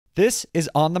This is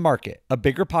On the Market, a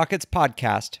Bigger Pockets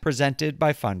podcast presented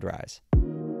by Fundrise.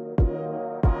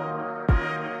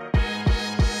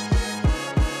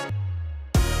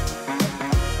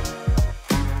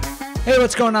 Hey,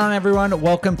 what's going on, everyone?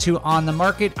 Welcome to On the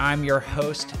Market. I'm your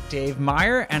host, Dave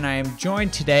Meyer, and I am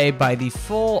joined today by the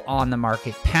full On the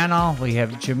Market panel. We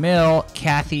have Jamil,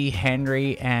 Kathy,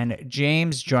 Henry, and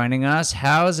James joining us.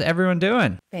 How's everyone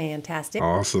doing? Fantastic.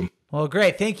 Awesome. Well,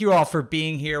 great. Thank you all for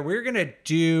being here. We're going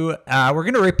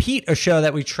to repeat a show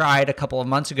that we tried a couple of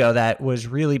months ago that was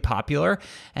really popular.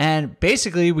 And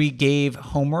basically, we gave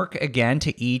homework again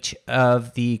to each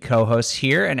of the co-hosts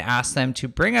here and asked them to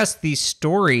bring us the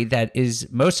story that is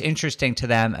most interesting to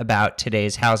them about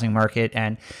today's housing market.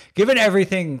 And given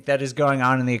everything that is going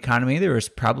on in the economy, there was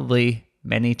probably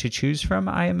many to choose from,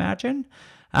 I imagine.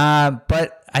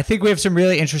 But I think we have some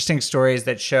really interesting stories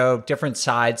that show different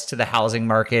sides to the housing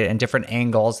market and different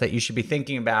angles that you should be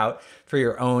thinking about for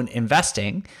your own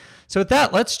investing. So with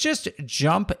that, let's just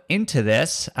jump into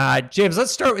this. James,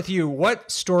 let's start with you. What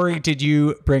story did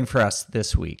you bring for us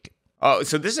this week? Oh,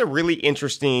 so this is a really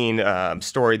interesting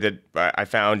story that I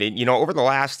found. And, over the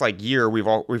last year,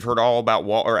 we've heard all about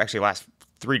last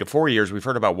 3 to 4 years, we've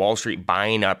heard about Wall Street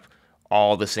buying up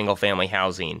all the single family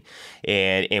housing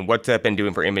and what that's been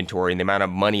doing for inventory and the amount of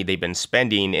money they've been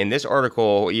spending. And this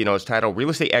article, is titled "Real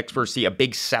Estate Experts See a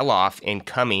Big Sell-Off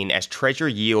Incoming as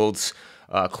Treasury Yields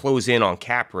Close in on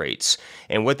Cap Rates."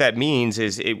 And what that means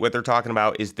is what they're talking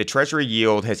about is the Treasury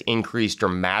yield has increased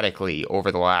dramatically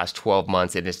over the last 12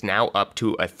 months. And it's now up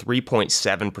to a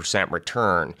 3.7%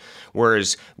 return.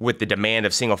 Whereas with the demand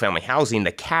of single family housing,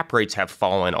 the cap rates have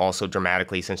fallen also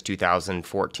dramatically since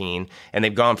 2014. And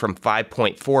they've gone from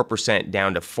 5.4%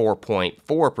 down to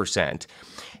 4.4%.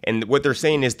 And what they're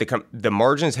saying is the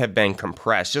margins have been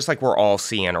compressed, just like we're all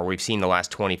seeing, or we've seen the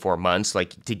last 24 months.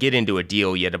 Like, to get into a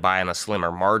deal, you had to buy on a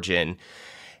slimmer margin.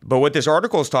 But what this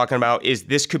article is talking about is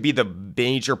this could be the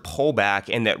major pullback,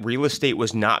 and that real estate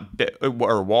was not,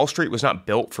 or Wall Street was not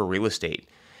built for real estate.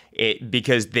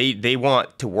 Because they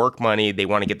want to work money, they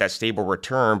want to get that stable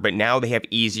return, but now they have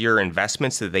easier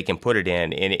investments that they can put it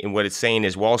in. And what it's saying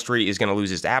is Wall Street is going to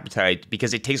lose its appetite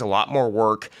because it takes a lot more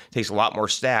work, takes a lot more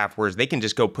staff, whereas they can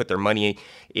just go put their money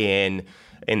in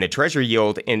the Treasury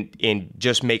yield and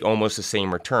just make almost the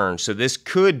same return. So this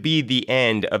could be the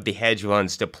end of the hedge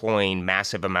funds deploying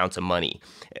massive amounts of money.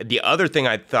 The other thing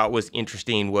I thought was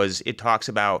interesting was it talks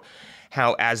about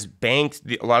how as banks,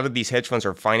 a lot of these hedge funds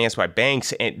are financed by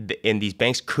banks, and these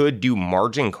banks could do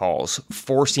margin calls,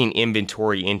 forcing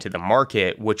inventory into the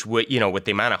market, which would, with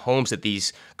the amount of homes that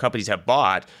these companies have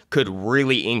bought, could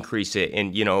really increase it.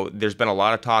 And, there's been a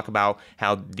lot of talk about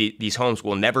how these homes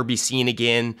will never be seen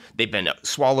again. They've been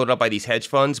swallowed up by these hedge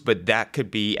funds, but that could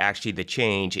be actually the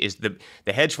change. Is the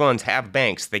hedge funds have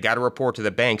banks. They got to report to the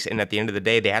banks, and at the end of the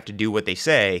day, they have to do what they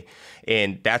say.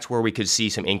 And that's where we could see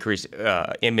some increased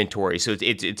inventory. So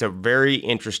it's a very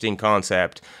interesting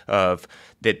concept of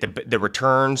that the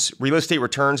returns, real estate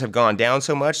returns have gone down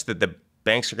so much that the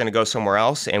banks are going to go somewhere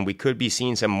else, and we could be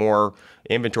seeing some more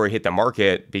inventory hit the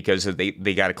market because they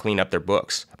got to clean up their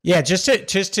books. Yeah, just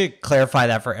to clarify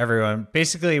that for everyone,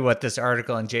 basically what this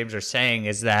article and James are saying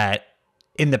is that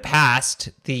in the past,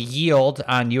 the yield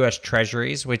on U.S.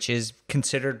 Treasuries, which is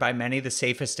considered by many the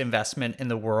safest investment in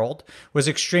the world, was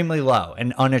extremely low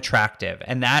and unattractive.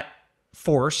 And that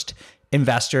forced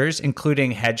investors,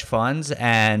 including hedge funds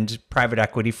and private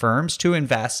equity firms, to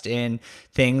invest in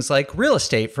things like real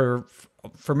estate for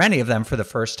many of them for the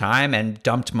first time, and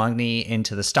dumped money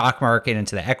into the stock market,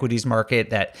 into the equities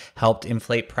market that helped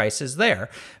inflate prices there.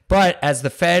 But as the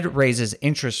Fed raises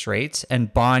interest rates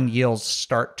and bond yields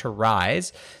start to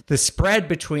rise, the spread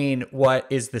between what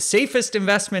is the safest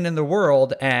investment in the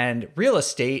world and real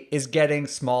estate is getting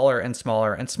smaller and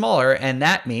smaller and smaller. And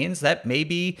that means that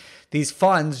maybe these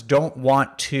funds don't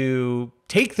want to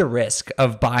take the risk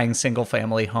of buying single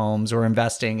family homes or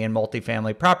investing in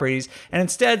multifamily properties, and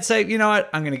instead say, you know what,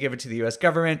 I'm going to give it to the US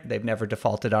government. They've never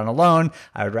defaulted on a loan.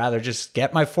 I would rather just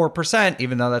get my 4%,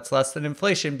 even though that's less than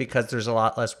inflation, because there's a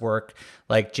lot less work,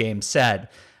 like James said.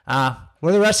 What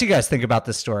do the rest of you guys think about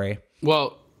this story?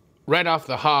 Well, right off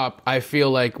the hop, I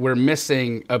feel like we're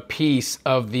missing a piece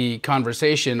of the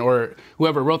conversation, or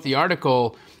whoever wrote the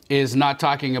article is not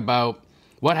talking about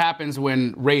what happens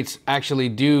when rates actually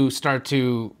do start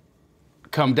to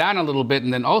come down a little bit.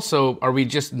 And then also, are we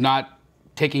just not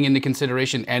taking into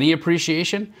consideration any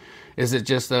appreciation? Is it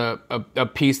just a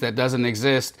piece that doesn't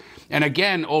exist? And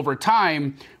again, over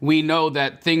time, we know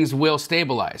that things will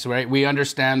stabilize, right? We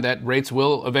understand that rates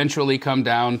will eventually come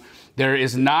down. There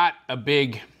is not a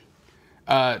big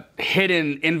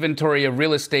hidden inventory of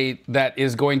real estate that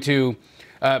is going to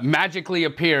magically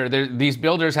appear. These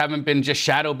builders haven't been just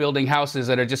shadow building houses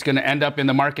that are just going to end up in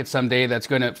the market someday that's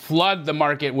going to flood the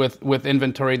market with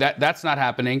inventory. That's not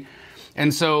happening.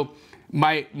 And so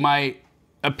my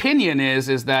opinion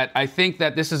is that I think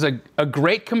that this is a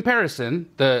great comparison,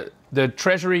 the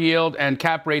treasury yield and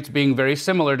cap rates being very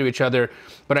similar to each other,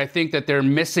 but I think that they're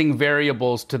missing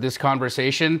variables to this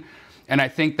conversation. And I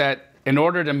think that in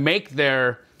order to make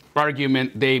their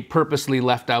argument, they purposely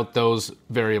left out those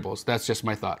variables. That's just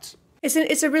my thoughts.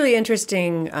 It's a really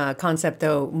interesting concept,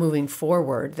 though, moving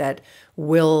forward, that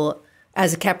will,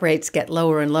 as cap rates get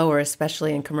lower and lower,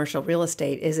 especially in commercial real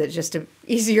estate, is it just an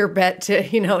easier bet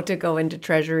to go into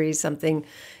treasuries, something,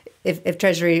 if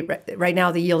treasury, right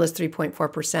now the yield is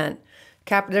 3.4%.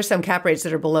 There's some cap rates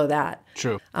that are below that.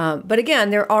 True. But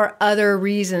again, there are other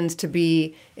reasons to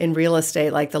be in real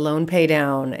estate, like the loan pay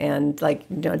down. And like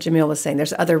Jamil was saying,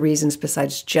 there's other reasons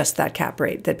besides just that cap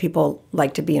rate that people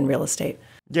like to be in real estate.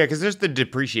 Yeah, because there's the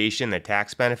depreciation, the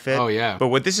tax benefit. Oh, yeah. But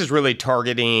what this is really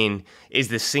targeting is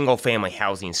the single-family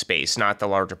housing space, not the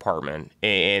large apartment.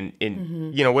 And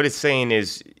what it's saying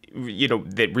is,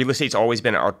 that real estate's always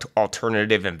been an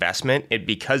alternative investment.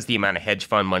 Because the amount of hedge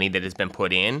fund money that has been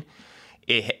put in,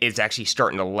 it is actually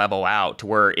starting to level out to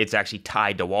where it's actually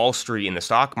tied to Wall Street and the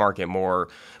stock market more.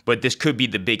 But this could be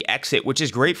the big exit, which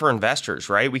is great for investors,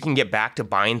 right? We can get back to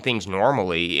buying things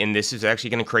normally, and this is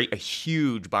actually going to create a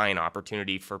huge buying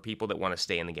opportunity for people that want to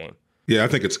stay in the game. Yeah, I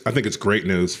think it's great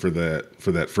news for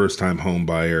that first-time home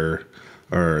buyer,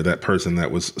 or that person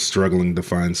that was struggling to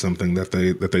find something that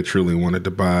they truly wanted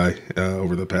to buy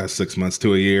over the past 6 months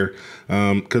to a year.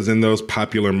 Because in those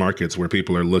popular markets where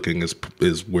people are looking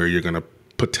is where you're going to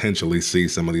potentially see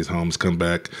some of these homes come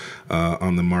back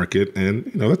on the market,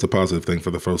 and that's a positive thing for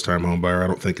the first-time home buyer. I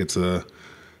don't think it's a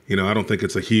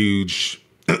huge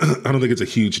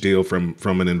deal from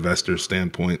an investor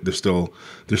standpoint. There's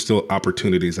still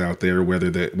opportunities out there, whether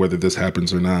this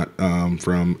happens or not,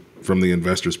 from the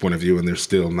investor's point of view, and there's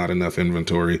still not enough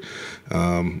inventory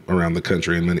around the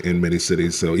country in many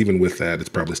cities. So even with that, it's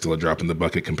probably still a drop in the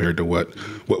bucket compared to what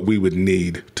we would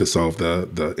need to solve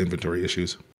the inventory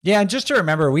issues. Yeah, and just to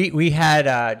remember, we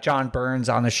had John Burns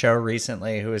on the show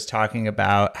recently who was talking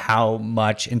about how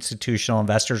much institutional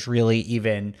investors really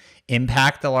even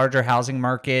impact the larger housing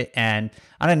market. And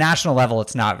on a national level,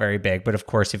 it's not very big. But of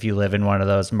course, if you live in one of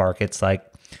those markets like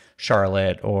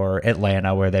Charlotte or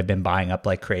Atlanta where they've been buying up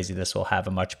like crazy, this will have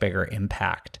a much bigger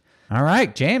impact. All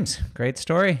right, James, great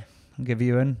story. I'll give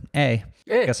you an A.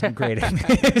 I got some grading.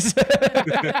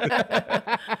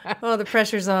 Oh, the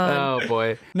pressure's on. Oh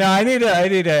boy. No, I need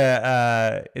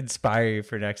to inspire you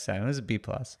for next time. It was a B+.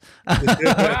 I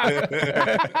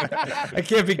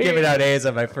can't be giving out A's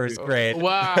on my first grade.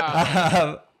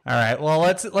 Wow. All right. Well,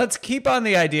 let's keep on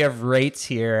the idea of rates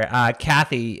here.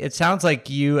 Kathy, it sounds like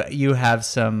you have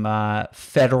some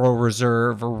Federal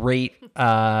Reserve rate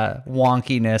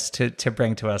wonkiness to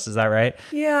bring to us. Is that right?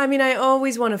 Yeah, I mean, I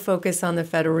always want to focus on the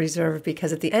Federal Reserve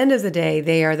because at the end of the day,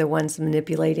 they are the ones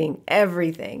manipulating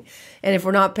everything. And if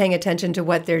we're not paying attention to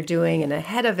what they're doing and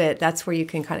ahead of it, that's where you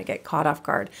can kind of get caught off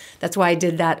guard. That's why I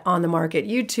did that On the Market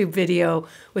YouTube video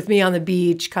with me on the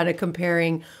beach, kind of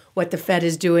comparing what the Fed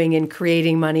is doing in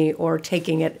creating money or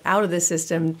taking it out of the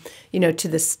system, to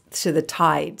the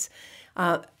tides.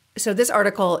 So this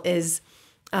article is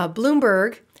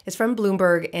Bloomberg. It's from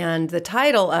Bloomberg, and the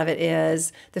title of it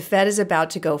is "The Fed is about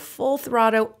to go full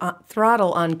throttle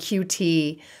on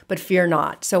QT, but fear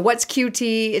not." So what's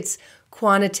QT? It's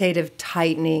quantitative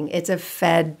tightening. It's a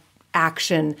Fed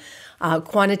action.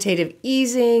 Quantitative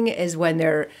easing is when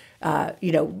they're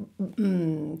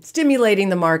stimulating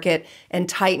the market, and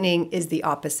tightening is the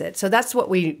opposite. So that's what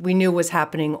we knew was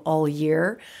happening all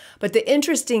year. But the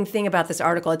interesting thing about this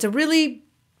article, it's a really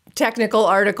technical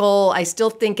article. I still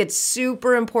think it's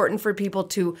super important for people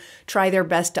to try their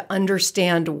best to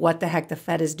understand what the heck the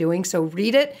Fed is doing. So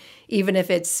read it, even if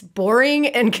it's boring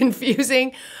and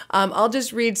confusing. I'll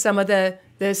just read some of the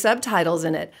subtitles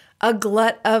in it. A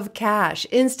glut of cash.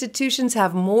 Institutions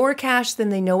have more cash than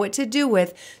they know what to do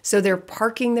with, so they're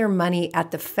parking their money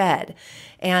at the Fed.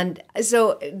 And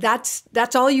so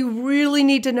that's all you really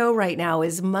need to know right now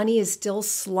is money is still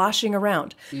sloshing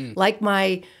around. Like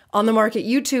my On the Market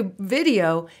YouTube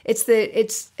video, it's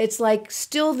like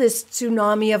still this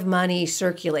tsunami of money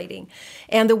circulating.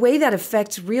 And the way that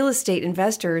affects real estate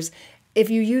investors, if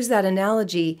you use that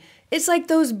analogy, it's like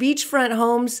those beachfront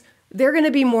homes. They're going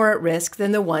to be more at risk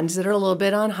than the ones that are a little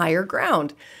bit on higher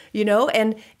ground,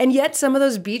 and yet some of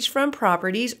those beachfront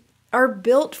properties are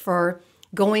built for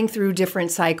going through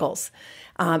different cycles.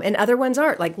 And other ones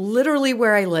aren't. Like literally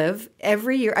where I live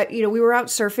every year, we were out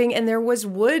surfing and there was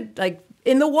wood, like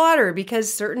in the water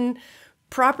because certain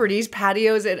properties,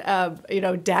 patios,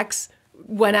 and decks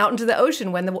went out into the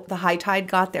ocean when the high tide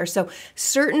got there. So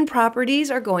certain properties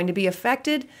are going to be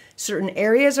affected. Certain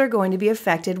areas are going to be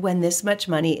affected when this much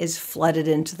money is flooded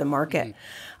into the market.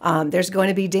 There's going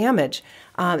to be damage.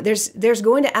 There's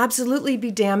going to absolutely be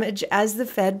damage as the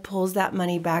Fed pulls that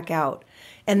money back out.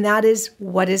 And that is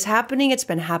what is happening. It's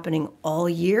been happening all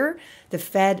year. The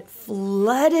Fed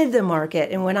flooded the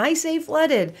market. And when I say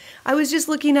flooded, I was just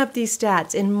looking up these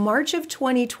stats. In March of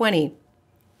 2020,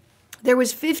 there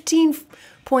was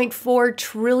 $15.4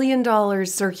 trillion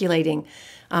circulating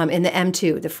in the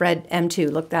M2, the Fed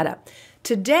M2. Look that up.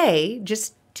 Today,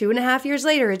 just 2.5 years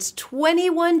later, it's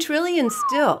 21 trillion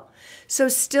still. So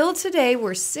still today,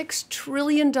 we're $6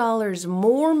 trillion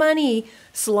more money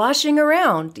sloshing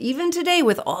around. Even today,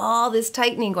 with all this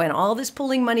tightening going, all this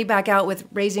pulling money back out with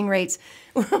raising rates,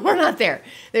 we're not there.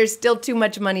 There's still too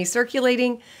much money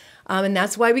circulating. And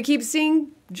that's why we keep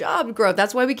seeing job growth.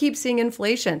 That's why we keep seeing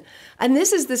inflation. And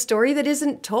this is the story that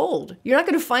isn't told. You're not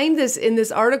going to find this in this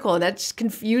article. And that's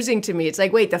confusing to me. It's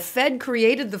like, wait, the Fed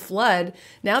created the flood.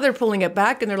 Now they're pulling it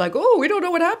back and they're like, oh, we don't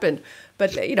know what happened.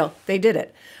 But, they did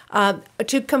it.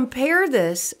 To compare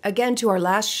this, again, to our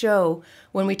last show,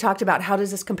 when we talked about how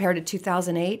does this compare to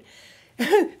 2008,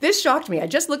 this shocked me. I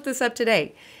just looked this up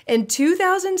today. In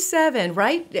 2007,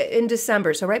 right in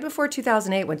December, so right before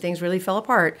 2008 when things really fell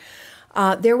apart,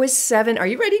 there was are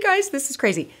you ready, guys? This is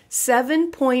crazy.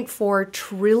 $7.4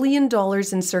 trillion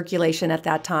in circulation at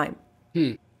that time.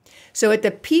 So at the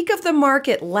peak of the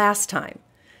market last time,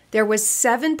 there was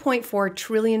 $7.4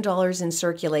 trillion in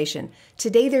circulation.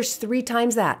 Today, there's 3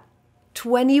 times that.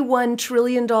 $21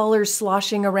 trillion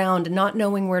sloshing around, not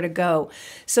knowing where to go.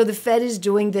 So the Fed is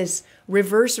doing this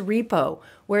reverse repo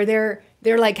where they're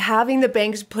like having the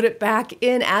banks put it back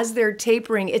in as they're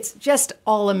tapering. It's just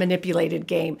all a manipulated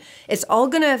game. It's all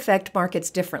going to affect markets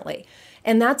differently.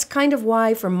 And that's kind of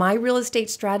why, for my real estate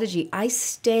strategy, I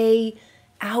stay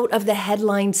out of the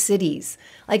headline cities.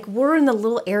 Like, we're in the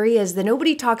little areas that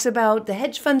nobody talks about. The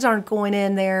hedge funds aren't going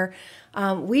in there.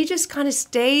 We just kind of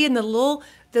stay in the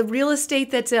real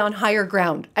estate that's on higher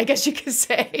ground, I guess you could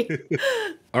say.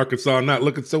 Arkansas not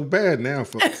looking so bad now,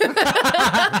 folks.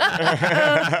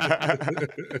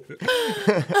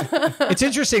 It's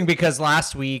interesting because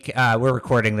last week, we're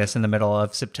recording this in the middle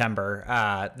of September.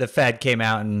 The Fed came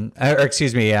out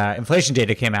inflation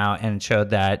data came out and showed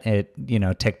that it,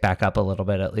 ticked back up a little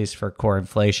bit, at least for core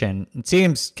inflation. It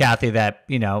seems, Kathy, that,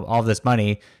 all this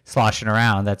money sloshing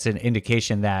around, that's an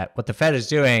indication that what the Fed is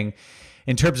doing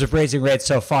in terms of raising rates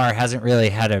so far hasn't really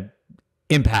had an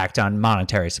impact on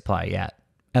monetary supply yet.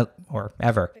 Or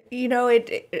ever.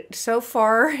 So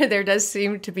far there does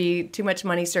seem to be too much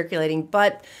money circulating,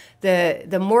 but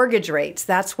the mortgage rates,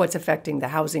 that's what's affecting the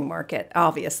housing market,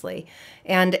 obviously.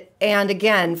 And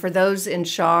again, for those in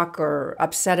shock or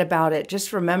upset about it,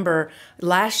 just remember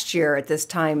last year at this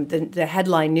time, the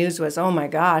headline news was, oh my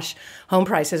gosh, home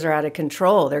prices are out of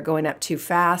control. They're going up too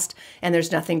fast and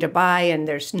there's nothing to buy and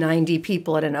there's 90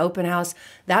 people at an open house.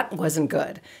 That wasn't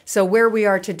good. So where we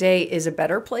are today is a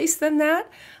better place than that.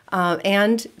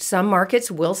 And some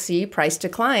markets will see price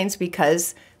declines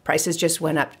because prices just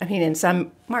went up. I mean, in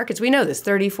some markets, we know this,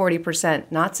 30,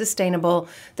 40%, not sustainable.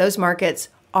 Those markets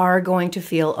are going to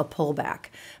feel a pullback.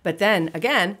 But then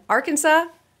again, Arkansas,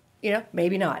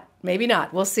 maybe not. Maybe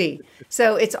not. We'll see.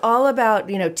 So it's all about,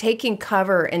 taking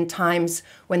cover in times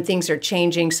when things are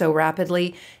changing so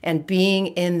rapidly and being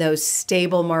in those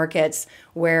stable markets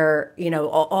where,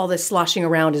 all this sloshing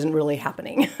around isn't really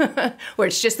happening, where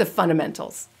it's just the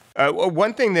fundamentals.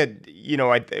 One thing that,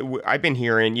 I've been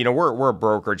hearing, we're a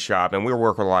brokerage shop and we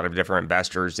work with a lot of different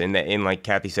investors. And like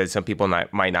Kathy said, some people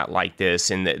might not like this.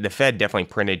 And the Fed definitely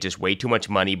printed just way too much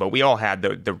money. But we all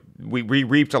had we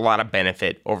reaped a lot of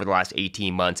benefit over the last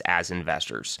 18 months as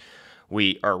investors.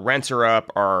 Our rents are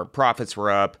up, our profits were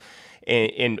up.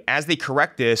 And as they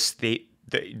correct this,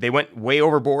 they went way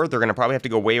overboard. They're going to probably have to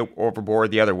go way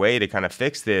overboard the other way to kind of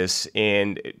fix this.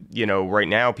 And, right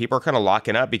now people are kind of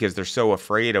locking up because they're so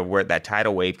afraid of where that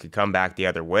tidal wave could come back the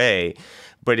other way.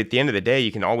 But at the end of the day,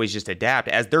 you can always just adapt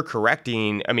as they're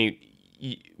correcting. I mean,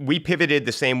 we pivoted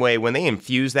the same way when they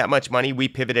infused that much money. We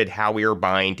pivoted how we were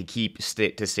buying to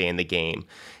stay in the game.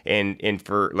 And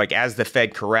for as the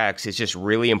Fed corrects, it's just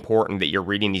really important that you're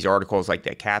reading these articles like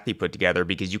that Kathy put together,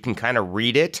 because you can kind of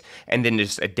read it and then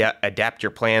just adapt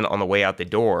your plan on the way out the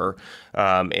door,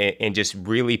 and just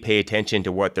really pay attention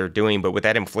to what they're doing. But with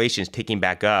that inflation ticking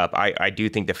back up, I do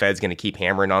think the Fed's going to keep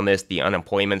hammering on this. The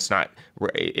unemployment's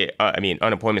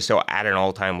unemployment's still at an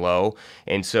all-time low,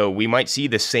 and so we might see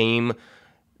the same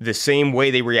the same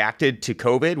way they reacted to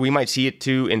COVID, we might see it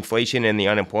to inflation and the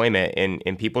unemployment,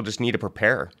 and people just need to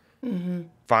prepare.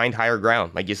 Find higher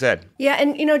ground, like you said. Yeah,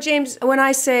 and James, when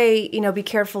I say be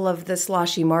careful of the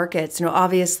sloshy markets,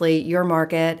 obviously your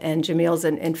market and Jamil's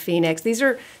and Phoenix, these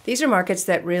are markets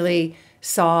that really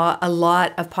saw a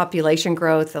lot of population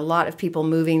growth, a lot of people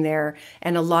moving there,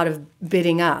 and a lot of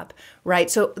bidding up, right?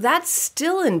 So that's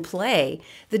still in play.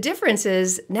 The difference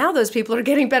is now those people are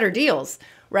getting better deals,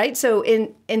 right? So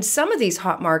in some of these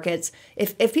hot markets,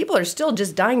 if people are still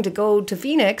just dying to go to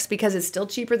Phoenix because it's still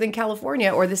cheaper than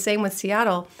California, or the same with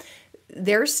Seattle,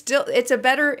 it's a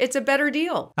better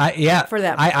deal. For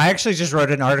them. I actually just wrote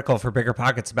an article for Bigger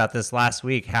Pockets about this last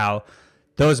week, how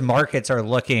those markets are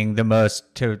looking the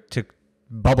most to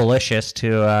bubblicious,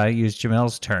 to use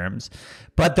Jamil's terms.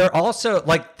 But they're also,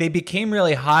 they became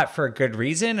really hot for a good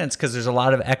reason. And it's because there's a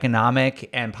lot of economic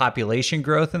and population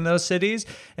growth in those cities.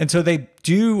 And so they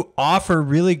do offer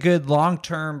really good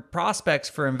long-term prospects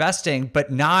for investing,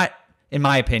 but not, in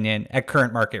my opinion, at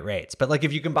current market rates. But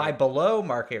if you can buy below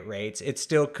market rates, it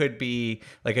still could be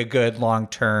a good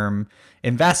long-term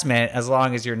investment, as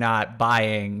long as you're not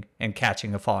buying and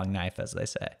catching a falling knife, as they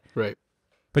say. Right.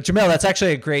 But Jamil, that's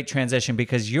actually a great transition,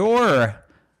 because your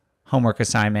homework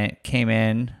assignment came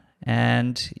in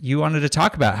and you wanted to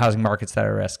talk about housing markets that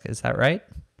are at risk. Is that right?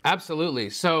 Absolutely.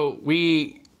 So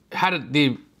we had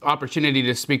the opportunity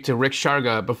to speak to Rick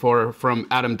Sharga before from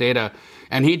Adam Data,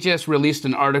 and he just released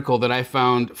an article that I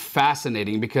found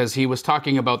fascinating, because he was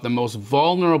talking about the most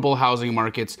vulnerable housing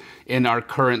markets in our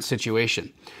current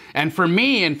situation. And for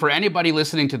me, and for anybody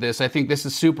listening to this, I think this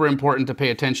is super important to pay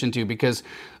attention to, because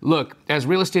look, as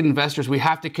real estate investors, we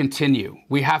have to continue.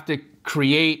 We have to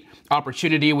create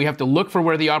opportunity. We have to look for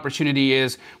where the opportunity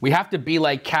is. We have to be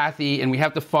like Kathy, and we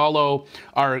have to follow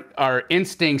our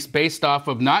instincts based off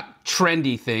of not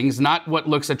trendy things, not what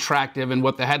looks attractive and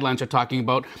what the headlines are talking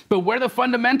about, but where the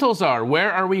fundamentals are.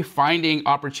 Where are we finding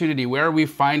opportunity? Where are we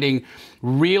finding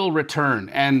real return?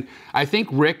 And I think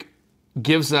Rick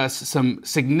gives us some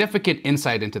significant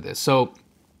insight into this. So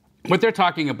what they're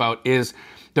talking about is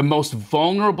the most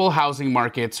vulnerable housing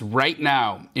markets right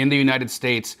now in the United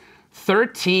States.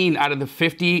 13 out of the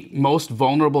 50 most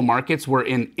vulnerable markets were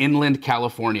in inland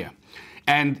California.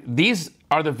 And these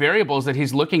are the variables that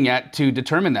he's looking at to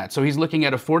determine that. So he's looking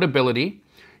at affordability,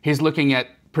 he's looking at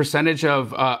percentage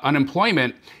of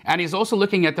unemployment, and he's also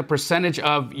looking at the percentage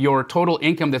of your total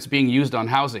income that's being used on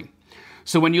housing.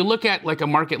 So when you look at a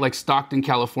market like Stockton,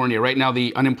 California, right now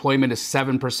the unemployment is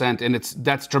 7%, and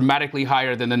that's dramatically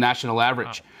higher than the national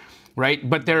average, right?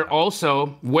 But they're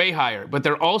also way higher, but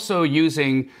they're also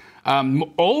using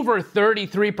over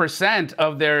 33%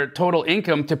 of their total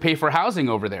income to pay for housing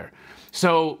over there.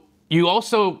 So you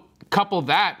also couple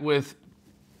that with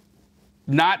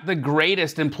not the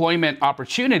greatest employment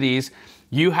opportunities,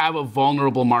 you have a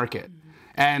vulnerable market.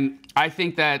 And I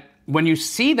think that when you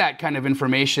see that kind of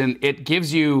information, it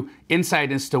gives you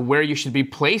insight as to where you should be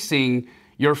placing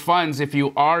your funds if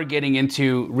you are getting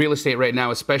into real estate right now,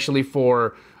 especially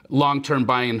for long-term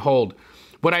buy and hold.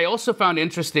 What I also found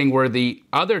interesting were the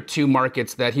other two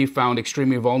markets that he found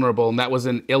extremely vulnerable, and that was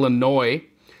in Illinois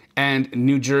and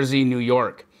New Jersey, New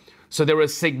York. So there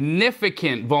was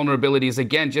significant vulnerabilities,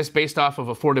 again, just based off of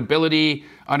affordability,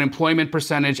 unemployment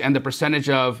percentage, and the percentage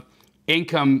of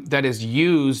income that is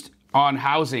used on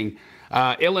housing.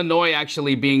 Illinois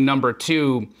actually being number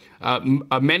 2,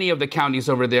 many of the counties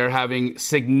over there having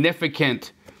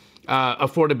significant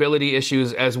affordability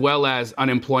issues as well as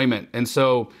unemployment. And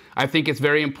so I think it's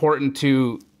very important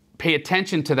to pay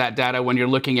attention to that data when you're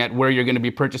looking at where you're going to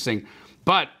be purchasing.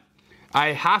 But I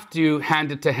have to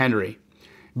hand it to Henry,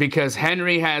 because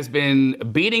Henry has been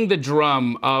beating the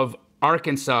drum of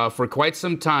Arkansas for quite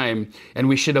some time, and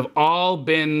we should have all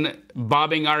been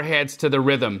bobbing our heads to the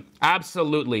rhythm.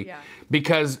 Absolutely. Yeah.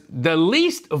 Because the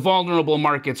least vulnerable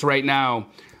markets right now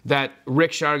that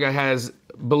Rick Sharga has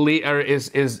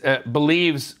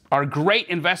believes are great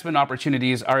investment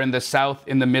opportunities are in the South,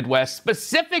 in the Midwest,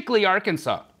 specifically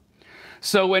Arkansas.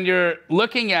 So when you're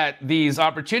looking at these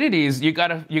opportunities, you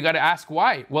gotta ask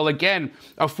why. Well, again,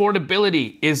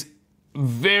 affordability is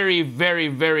very, very,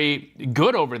 very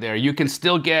good over there. You can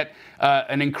still get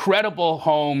an incredible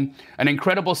home, an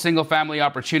incredible single-family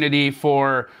opportunity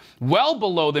for well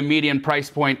below the median price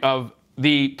point of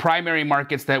the primary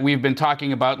markets that we've been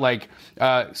talking about, like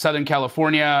Southern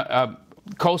California,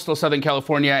 coastal Southern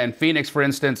California and Phoenix, for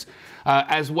instance,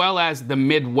 as well as the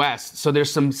Midwest. So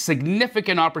there's some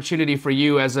significant opportunity for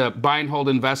you as a buy and hold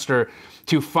investor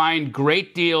to find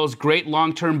great deals, great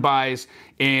long-term buys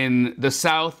in the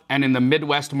South and in the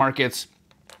Midwest markets.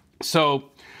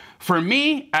 So For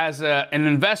me, as an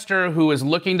investor who is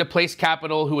looking to place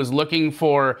capital, who is looking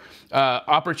for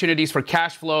opportunities for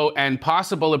cash flow and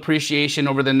possible appreciation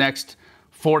over the next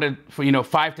 5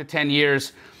 to 10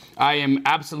 years, I am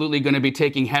absolutely going to be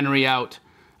taking Henry out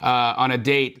on a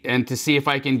date and to see if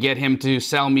I can get him to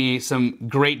sell me some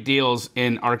great deals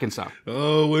in Arkansas.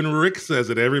 Oh, when Rick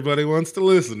says it, everybody wants to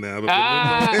listen now. But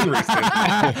when Henry says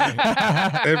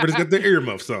it, everybody's got their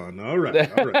earmuffs on. All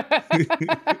right.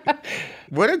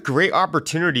 What a great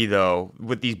opportunity, though,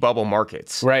 with these bubble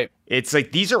markets. Right. It's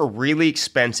like these are really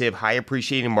expensive, high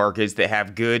appreciating markets that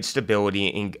have good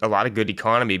stability and a lot of good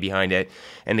economy behind it.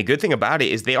 And the good thing about it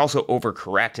is they also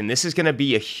overcorrect. And this is going to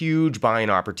be a huge buying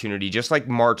opportunity, just like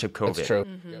March of COVID. That's true.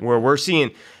 Where we're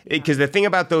seeing, because the thing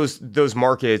about those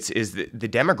markets is the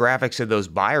demographics of those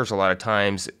buyers a lot of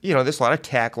times, there's a lot of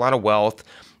tech, a lot of wealth.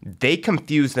 They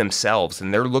confuse themselves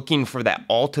and they're looking for that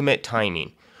ultimate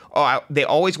timing. They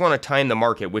always want to time the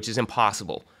market, which is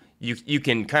impossible. You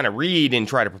can kind of read and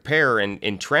try to prepare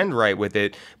and trend right with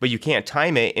it, but you can't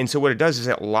time it. And so what it does is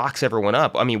it locks everyone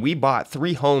up. I mean, we bought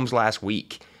 3 homes last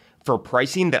week for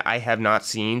pricing that I have not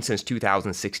seen since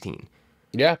 2016.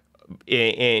 Yeah.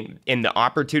 And the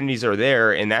opportunities are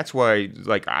there. And that's why,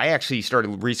 I actually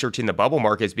started researching the bubble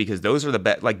markets because those are the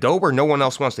best. Go where no one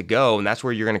else wants to go. And that's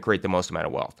where you're going to create the most amount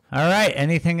of wealth. All right.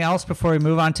 Anything else before we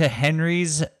move on to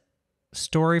Henry's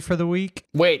story for the week?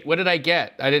 Wait, what did I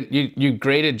get? I didn't. You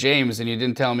graded James, and you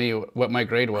didn't tell me what my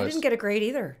grade was. I didn't get a grade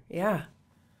either. Yeah.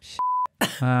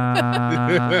 Jamil,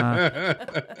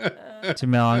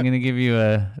 I'm going to give you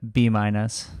a B-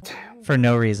 for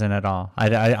no reason at all.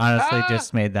 I honestly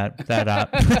just made that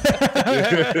up.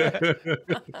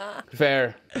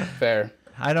 Fair.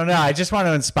 I don't know. I just want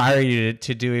to inspire you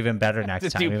to do even better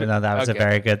next time, even though that was a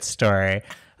very good story.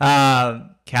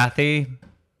 Kathy,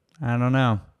 I don't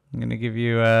know. I'm going to give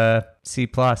you a C+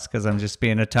 because I'm just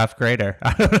being a tough grader.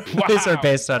 Wow. These are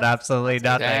based on absolutely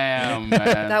nothing. Damn,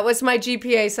 man. That was my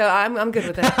GPA, so I'm good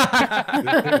with it.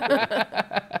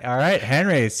 All right,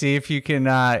 Henry, see if you can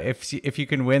if you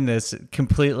can win this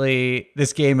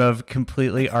game of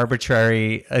completely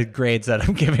arbitrary grades that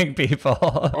I'm giving people.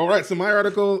 All right, so my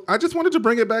article, I just wanted to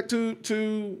bring it back to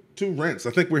rents.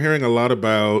 I think we're hearing a lot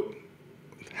about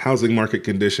housing market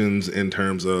conditions in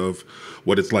terms of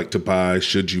what it's like to buy,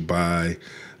 should you buy.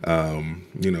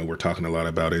 We're talking a lot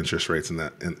about interest rates and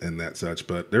that such,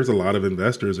 but there's a lot of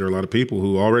investors, there are a lot of people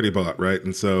who already bought, right?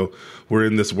 And so we're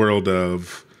in this world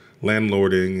of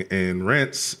landlording and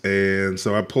rents. And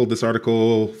so I pulled this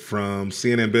article from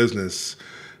CNN Business,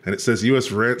 and it says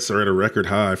U.S. rents are at a record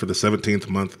high for the 17th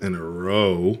month in a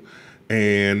row.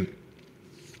 And,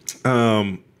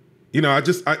 I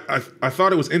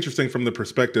thought it was interesting from the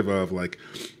perspective of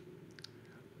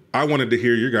I wanted to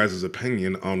hear your guys'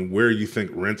 opinion on where you think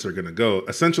rents are going to go.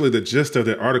 Essentially, the gist of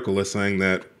the article is saying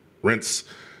that rents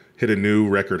hit a new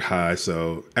record high.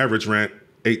 So average rent,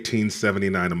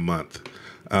 $1,879 a month.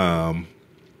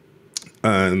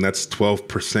 And that's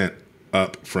 12%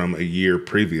 up from a year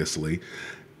previously.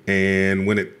 And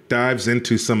when it dives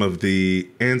into some of the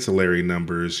ancillary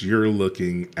numbers, you're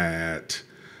looking at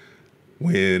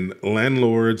when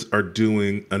landlords are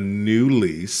doing a new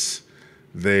lease,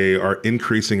 they are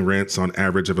increasing rents on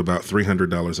average of about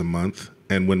 $300 a month.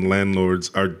 And when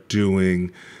landlords are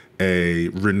doing a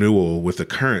renewal with a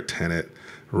current tenant,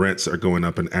 rents are going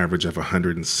up an average of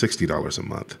 $160 a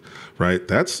month, right?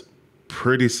 That's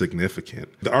pretty significant.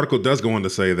 The article does go on to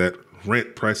say that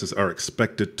rent prices are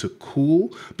expected to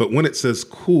cool, but when it says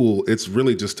cool, it's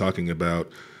really just talking about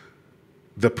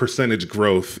the percentage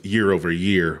growth year over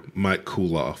year might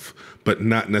cool off, but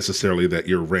not necessarily that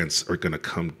your rents are going to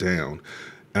come down.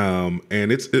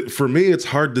 And for me, it's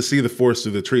hard to see the forest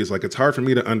through the trees. It's hard for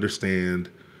me to understand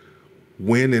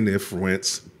when and if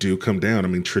rents do come down. I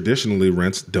mean, traditionally,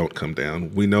 rents don't come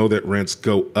down. We know that rents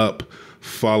go up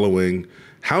following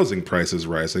housing prices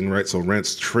rising, right? So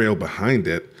rents trail behind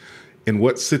it. In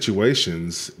what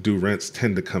situations do rents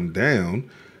tend to come down?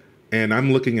 And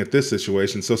I'm looking at this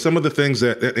situation. So some of the things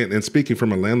that, and speaking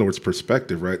from a landlord's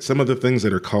perspective, right? Some of the things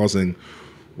that are causing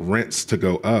rents to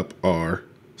go up are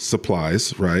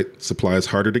supplies, right? Supplies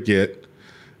harder to get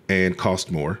and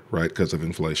cost more, right? Because of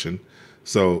inflation.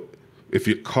 So if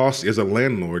it costs, as a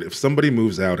landlord, if somebody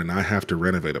moves out and I have to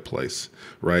renovate a place,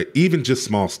 right? Even just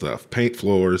small stuff, paint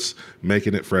floors,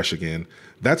 making it fresh again,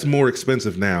 that's more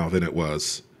expensive now than it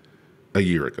was a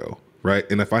year ago, right?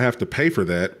 And if I have to pay for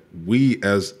that, we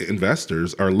as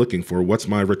investors are looking for what's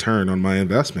my return on my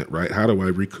investment, right? How do I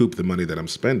recoup the money that I'm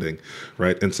spending,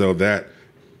 right? And so that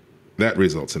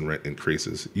results in rent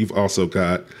increases. You've also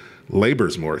got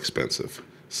labor's more expensive.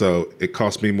 So it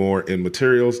costs me more in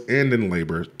materials and in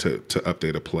labor to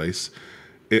update a place.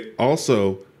 It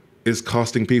also is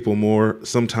costing people more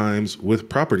sometimes with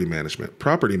property management.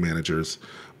 Property managers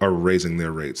are raising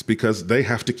their rates because they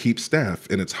have to keep staff,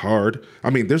 and it's hard. I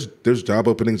mean, there's job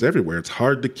openings everywhere. It's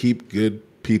hard to keep good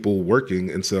people working,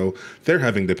 and so they're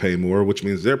having to pay more, which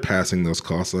means they're passing those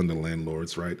costs on to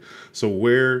landlords, right? So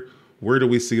where do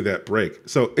we see that break?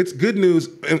 So it's good news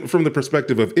from the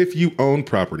perspective of if you own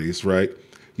properties, right,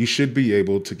 you should be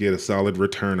able to get a solid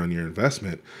return on your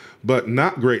investment, but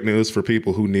not great news for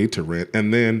people who need to rent.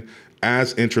 And then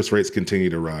as interest rates continue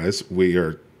to rise, we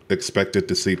are expected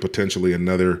to see potentially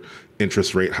another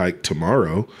interest rate hike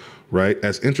tomorrow, right?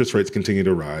 As interest rates continue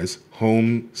to rise,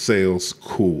 home sales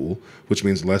cool, which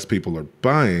means less people are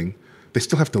buying. They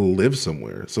still have to live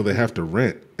somewhere, so they have to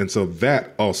rent. And so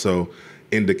that also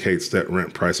indicates that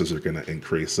rent prices are going to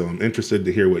increase. So I'm interested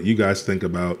to hear what you guys think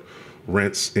about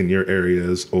rents in your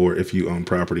areas, or if you own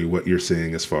property, what you're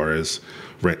seeing as far as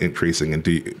rent increasing, and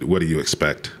what do you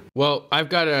expect? Well, I've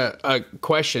got a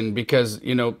question because,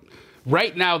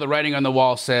 right now the writing on the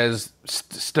wall says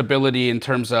stability in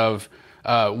terms of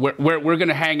we're going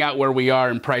to hang out where we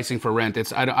are in pricing for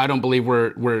rent. I don't believe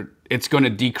it's going to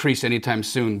decrease anytime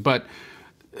soon. But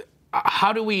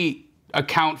how do we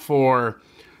account for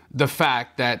the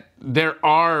fact that there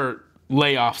are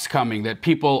layoffs coming, that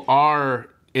people are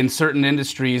in certain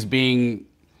industries being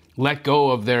let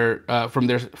go of from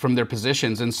their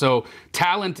positions, and so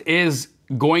talent is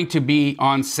going to be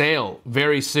on sale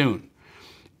very soon.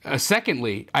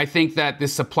 Secondly, I think that the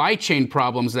supply chain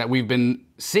problems that we've been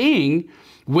seeing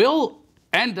will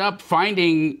end up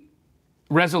finding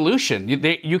resolution.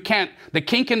 The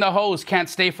kink in the hose can't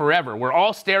stay forever. We're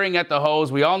all staring at the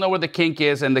hose. We all know where the kink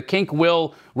is, and the kink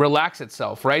will relax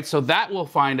itself, right? So that will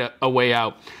find a way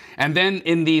out. And then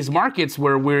in these markets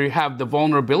where we have the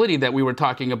vulnerability that we were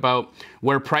talking about,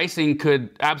 where pricing could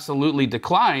absolutely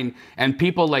decline, and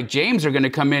people like James are going to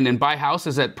come in and buy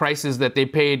houses at prices that they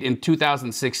paid in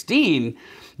 2016,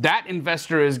 that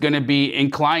investor is going to be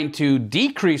inclined to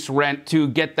decrease rent to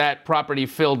get that property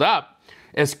filled up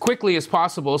as quickly as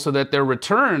possible so that their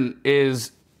return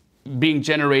is being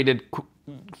generated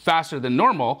faster than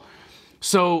normal.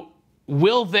 So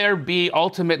will there be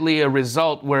ultimately a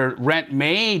result where rent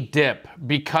may dip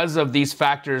because of these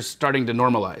factors starting to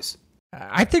normalize?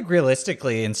 I think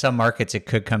realistically, in some markets, it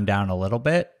could come down a little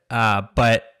bit,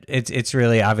 but it's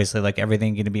really obviously like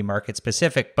everything going to be market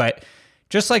specific. But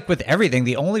just like with everything,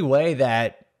 the only way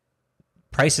that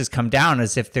prices come down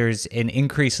is if there's an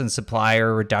increase in supply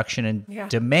or a reduction in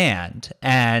demand,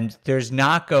 and there's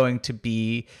not going to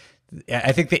be.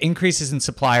 I think the increases in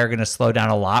supply are going to slow down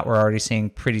a lot. We're already seeing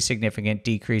pretty significant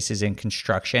decreases in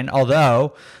construction,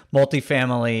 although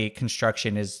multifamily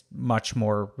construction is much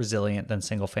more resilient than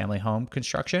single family home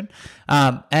construction.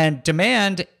 And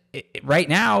demand right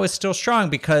now is still strong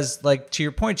because, like, to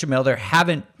your point, Jamil, there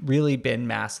haven't really been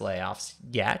mass layoffs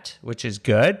yet, which is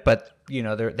good, but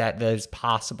that is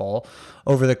possible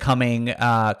over the coming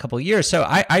couple of years. So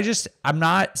I'm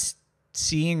not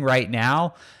seeing right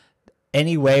now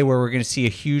any way where we're going to see a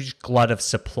huge glut of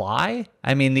supply.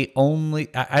 I mean,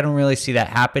 I don't really see that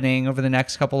happening over the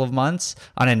next couple of months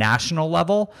on a national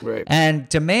level. Right. And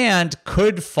demand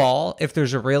could fall if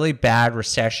there's a really bad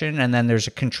recession and then there's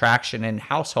a contraction in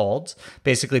households.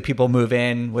 Basically, people move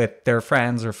in with their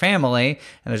friends or family,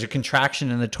 and there's a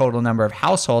contraction in the total number of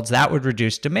households. That would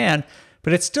reduce demand.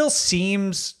 But it still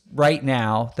seems right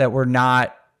now that we're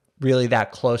not really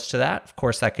that close to that. Of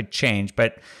course, that could change,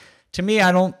 but to me,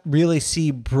 I don't really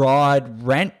see broad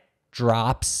rent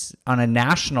drops on a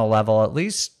national level, at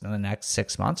least in the next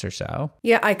 6 months or so.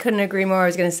 Yeah, I couldn't agree more. I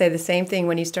was going to say the same thing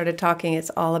when you started talking.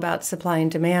 It's all about supply and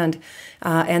demand.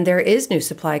 And there is new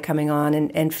supply coming on.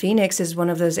 And Phoenix is one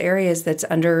of those areas that's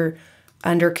under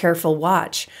careful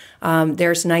watch.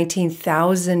 There's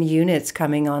 19,000 units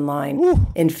coming online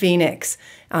in Phoenix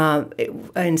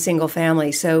in single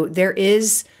family. So there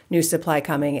is new supply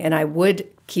coming, and I would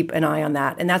keep an eye on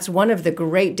that. And that's one of the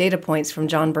great data points from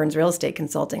John Burns Real Estate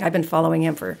Consulting. I've been following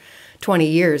him for 20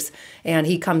 years, and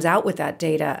he comes out with that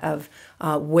data of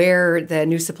where the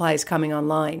new supply is coming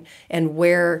online and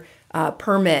where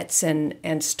permits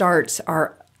and starts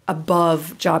are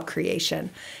above job creation.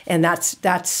 And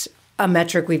that's a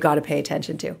metric we've got to pay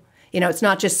attention to. It's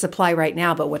not just supply right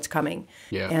now, but what's coming.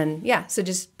 Yeah. And so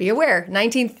just be aware,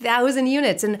 19,000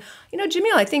 units. And,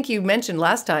 Jamil, I think you mentioned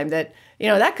last time that,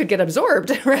 that could get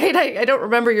absorbed, right? I don't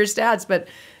remember your stats, but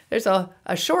there's a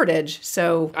shortage.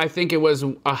 So I think it was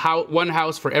one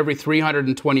house for every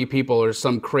 320 people or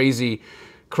some crazy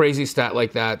stat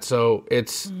like that. So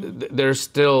there's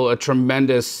still a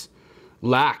tremendous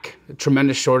lack, a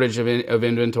tremendous shortage of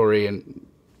inventory, and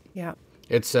Yeah.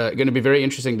 it's going to be very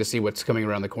interesting to see what's coming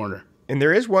around the corner. And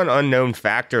there is one unknown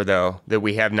factor, though, that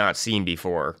we have not seen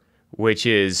before, which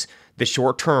is the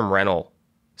short-term rental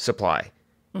supply.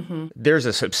 There's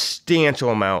a substantial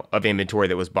amount of inventory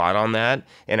that was bought on that.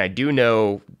 And I do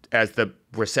know as the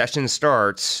recession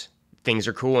starts, things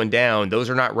are cooling down. Those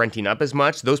are not renting up as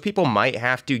much. Those people might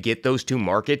have to get those to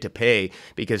market to pay,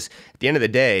 because at the end of the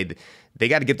day, they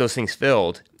got to get those things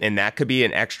filled. And that could be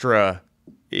an extra...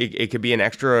 It could be an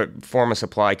extra form of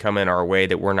supply coming our way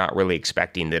that we're not really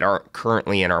expecting, that aren't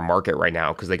currently in our market right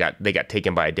now because they got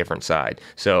taken by a different side.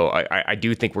 So I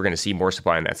do think we're going to see more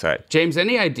supply on that side. James,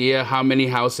 any idea how many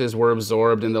houses were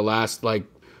absorbed in the last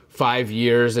 5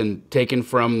 years and taken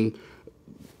from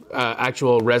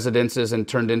actual residences and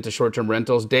turned into short-term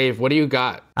rentals? Dave, what do you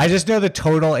got? I just know the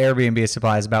total Airbnb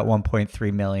supply is about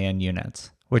 1.3 million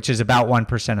units, which is about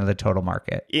 1% of the total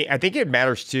market. I think it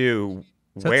matters too.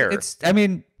 So where?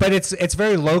 But it's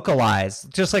very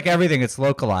localized. Just like everything, it's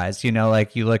localized.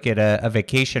 Like you look at a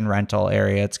vacation rental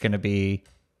area, it's going to be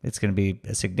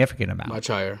a significant amount. Much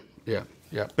higher. Yeah.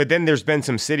 Yeah. But then there's been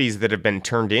some cities that have been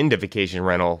turned into vacation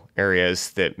rental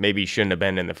areas that maybe shouldn't have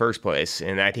been in the first place.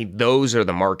 And I think those are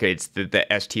the markets that the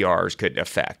STRs could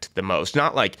affect the most.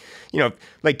 Not like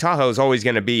Tahoe is always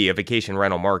going to be a vacation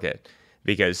rental market,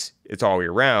 because it's all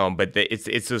year round, but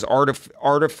it's those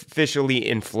artificially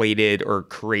inflated or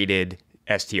created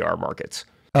STR markets.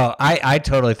 Oh, I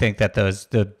totally think that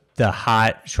the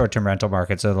hot short-term rental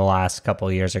markets of the last couple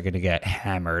of years are going to get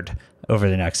hammered over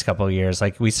the next couple of years.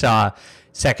 Like we saw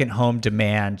second home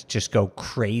demand just go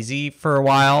crazy for a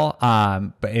while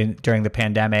during the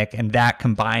pandemic, and that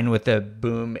combined with the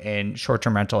boom in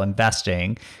short-term rental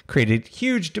investing created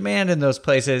huge demand in those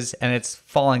places, and it's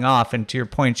falling off. And to your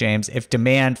point, James, if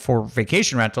demand for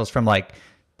vacation rentals from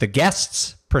the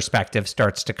guests' perspective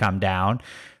starts to come down,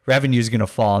 revenue is going to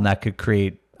fall, and that could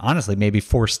create, honestly, maybe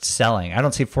forced selling. I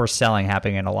don't see forced selling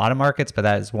happening in a lot of markets, but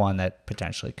that is one that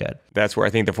potentially could. That's where I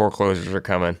think the foreclosures are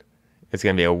coming. It's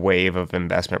going to be a wave of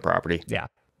investment property. Yeah,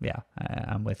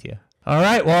 I'm with you. All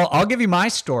right, well, I'll give you my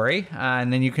story,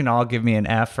 and then you can all give me an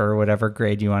F or whatever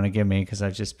grade you want to give me, because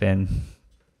I've just been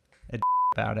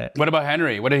about it. What about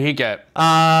Henry? What did he get?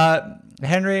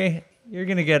 Henry, you're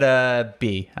going to get a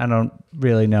B. I don't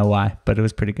really know why, but it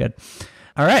was pretty good.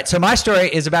 All right, so my story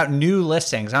is about new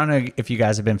listings. I don't know if you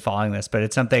guys have been following this, but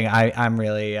it's something I'm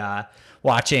really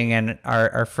watching, and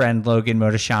our friend Logan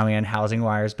Motoshami on Housing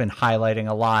Wire has been highlighting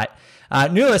a lot.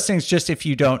 New listings, just if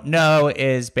you don't know,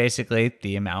 is basically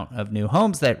the amount of new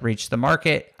homes that reach the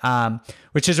market,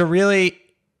 which is a really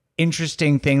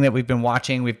interesting thing that we've been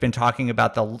watching. We've been talking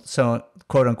about the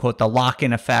quote unquote the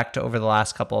lock-in effect over the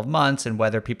last couple of months, and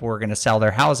whether people were going to sell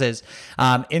their houses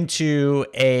into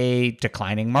a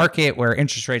declining market where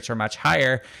interest rates are much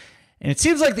higher. And it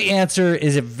seems like the answer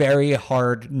is a very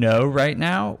hard no right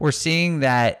now. We're seeing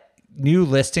that new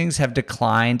listings have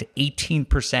declined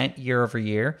 18% year over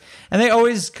year. And they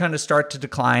always kind of start to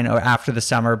decline after the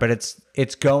summer, but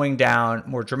it's going down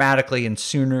more dramatically and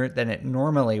sooner than it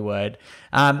normally would.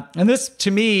 And this,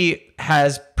 to me,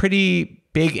 has pretty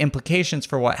big implications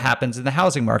for what happens in the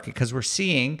housing market, because we're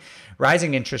seeing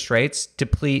rising interest rates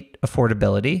deplete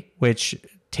affordability, which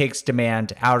takes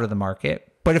demand out of the market.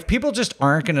 But if people just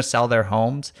aren't going to sell their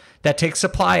homes, that takes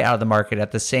supply out of the market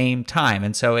at the same time.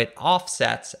 And so it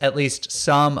offsets at least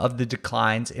some of the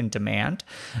declines in demand.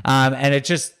 And it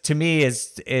just, to me,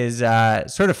 is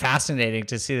sort of fascinating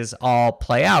to see this all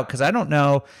play out, because I don't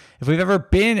know if we've ever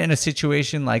been in a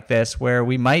situation like this where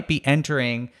we might be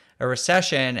entering a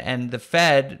recession and the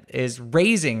Fed is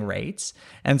raising rates.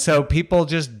 And so people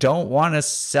just don't want to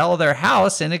sell their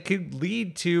house, and it could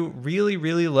lead to really,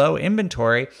 really low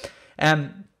inventory.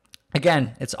 And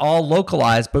again, it's all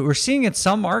localized, but we're seeing in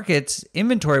some markets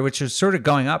inventory, which is sort of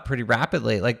going up pretty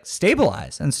rapidly,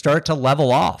 stabilize and start to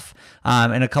level off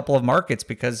in a couple of markets,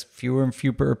 because fewer and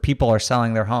fewer people are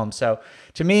selling their homes. So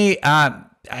to me,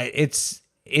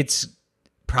 it's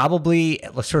probably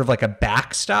sort of like a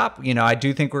backstop. I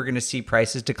do think we're going to see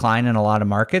prices decline in a lot of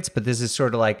markets, but this is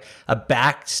sort of like a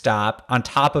backstop on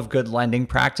top of good lending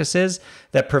practices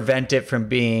that prevent it from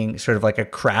being sort of like a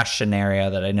crash scenario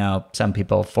that I know some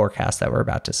people forecast that we're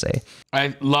about to see.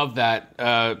 I love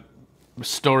that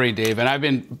story, Dave, and I've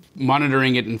been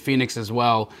monitoring it in Phoenix as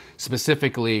well,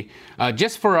 specifically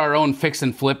just for our own fix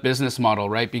and flip business model,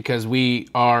 right? Because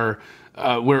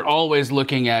we're always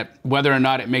looking at whether or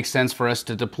not it makes sense for us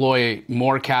to deploy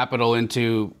more capital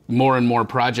into more and more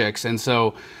projects. And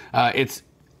so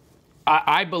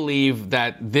I believe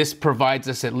that this provides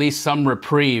us at least some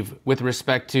reprieve with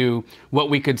respect to what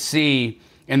we could see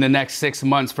in the next 6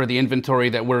 months for the inventory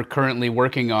that we're currently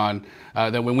working on,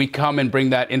 that when we come and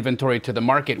bring that inventory to the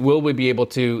market, will we be able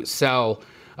to sell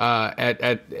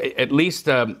at least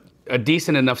a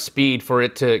decent enough speed for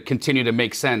it to continue to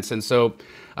make sense? And so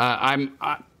as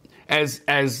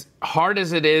hard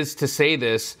as it is to say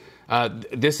this,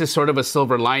 this is sort of a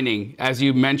silver lining, as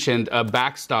you mentioned, a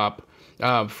backstop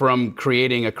from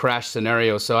creating a crash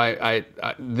scenario. So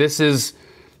this is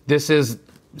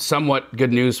somewhat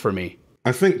good news for me.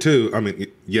 I think too, I mean,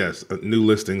 yes, new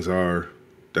listings are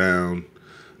down.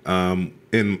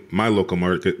 In my local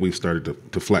market, we've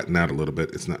started to flatten out a little bit.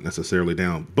 It's not necessarily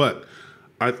down, but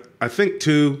I think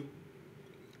too,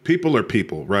 people are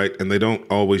people, right? And they don't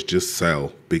always just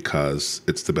sell because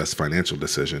it's the best financial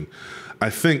decision. I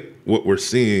think what we're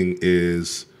seeing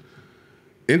is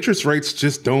interest rates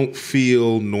just don't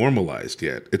feel normalized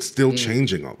yet. It's still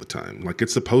changing all the time. Like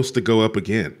it's supposed to go up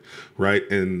again, right?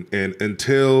 And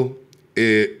until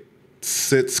it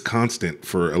sits constant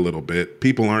for a little bit,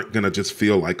 people aren't going to just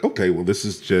feel like, okay, well, this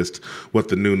is just what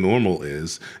the new normal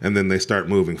is. And then they start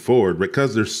moving forward.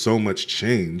 Because there's so much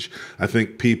change, I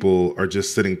think people are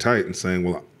just sitting tight and saying,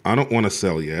 well, I don't want to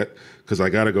sell yet because I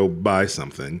got to go buy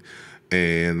something.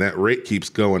 And that rate keeps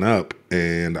going up.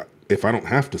 And if I don't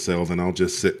have to sell, then I'll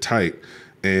just sit tight.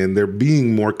 And they're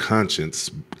being more conscious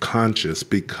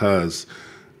because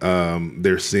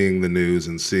they're seeing the news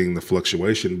and seeing the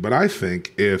fluctuation. But I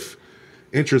think if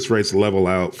interest rates level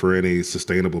out for any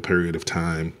sustainable period of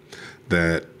time,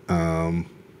 that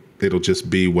it'll just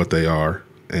be what they are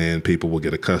and people will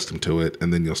get accustomed to it.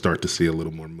 And then you'll start to see a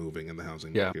little more moving in the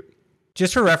housing market.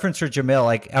 Just for reference for Jamil,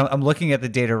 like I'm looking at the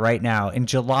data right now. In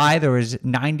July, there was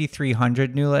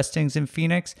 9,300 new listings in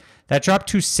Phoenix. That dropped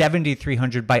to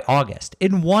 7,300 by August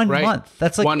in 1 month.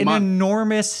 That's like an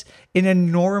enormous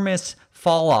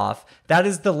fall off. That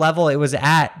is the level it was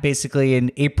at basically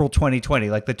in April 2020,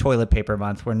 like the toilet paper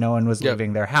month where no one was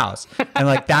leaving their house. And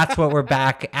like, that's what we're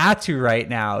back at to right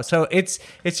now. So it's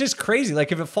just crazy.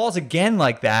 Like if it falls again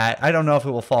like that, I don't know if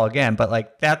it will fall again, but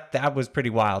like that was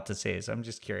pretty wild to see. So I'm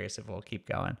just curious if we'll keep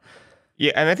going.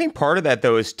 Yeah, and I think part of that,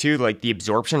 though, is, too, like the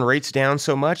absorption rate's down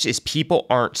so much is people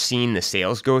aren't seeing the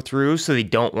sales go through, so they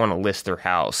don't want to list their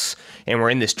house. And we're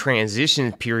in this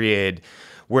transition period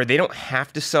where they don't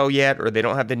have to sell yet, or they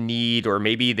don't have the need, or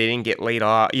maybe they didn't get laid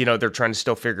off. You know, they're trying to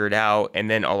still figure it out. And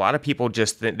then a lot of people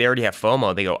just, they already have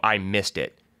FOMO. They go, I missed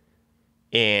it.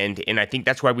 And I think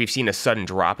that's why we've seen a sudden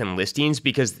drop in listings,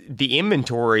 because the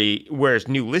inventory, whereas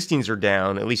new listings are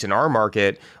down, at least in our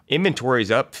market, inventory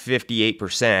is up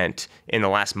 58%. In the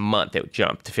last month, it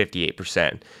jumped to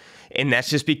 58%. And that's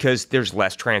just because there's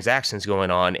less transactions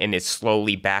going on and it's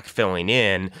slowly backfilling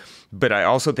in. But I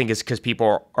also think it's because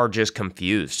people are just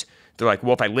confused. They're like,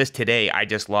 well, if I list today, I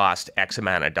just lost X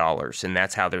amount of dollars. And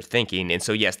that's how they're thinking. And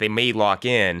so, yes, they may lock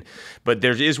in. But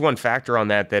there is one factor on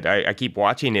that I keep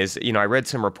watching is, you know, I read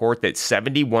some report that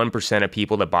 71% of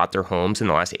people that bought their homes in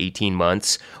the last 18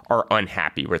 months are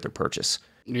unhappy with their purchase.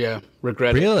 Yeah,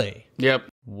 regret it. Really? Yep.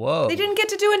 Whoa. They didn't get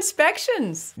to do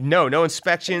inspections. No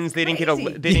inspections. They didn't get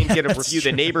to review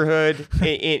the neighborhood.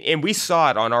 And we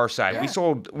saw it on our side. Yeah.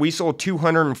 We sold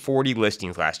 240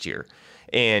 listings last year.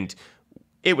 And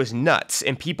it was nuts,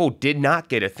 and people did not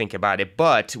get to think about it.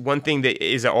 But one thing that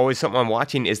is always something I'm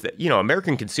watching is that, you know,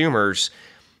 American consumers,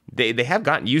 they have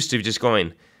gotten used to just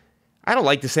going, I don't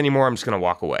like this anymore, I'm just going to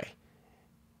walk away.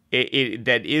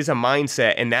 That is a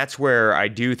mindset, and that's where I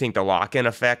do think the lock-in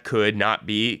effect could not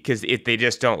be, because if they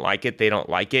just don't like it, they don't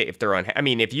like it. If they're I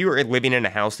mean, if you are living in a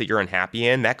house that you're unhappy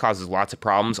in, that causes lots of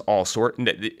problems,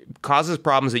 causes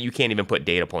problems that you can't even put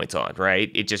data points on, right?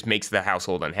 It just makes the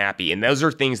household unhappy, and those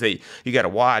are things that you got to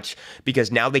watch, because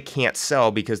now they can't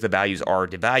sell because the values are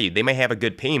devalued. They may have a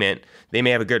good payment, they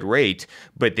may have a good rate,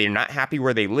 but they're not happy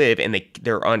where they live, and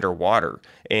they're underwater.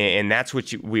 And that's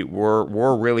what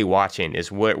we're really watching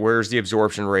is where's the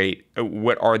absorption rate?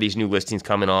 What are these new listings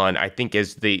coming on? I think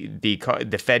as the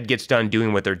Fed gets done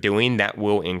doing what they're doing, that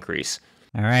will increase.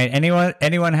 All right.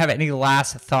 Anyone have any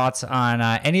last thoughts on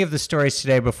any of the stories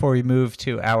today before we move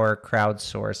to our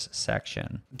crowdsource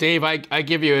section? Dave, I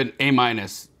give you an A-,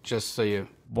 just so you.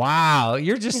 Wow,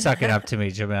 you're just sucking up to me,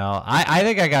 Jamil. I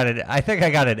think I got it. I think I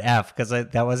got an F because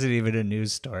that wasn't even a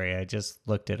news story. I just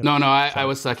looked at it. No, I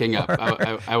was sucking up.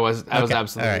 I was absolutely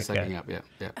absolutely sucking up. Yeah.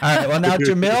 All right. Well, now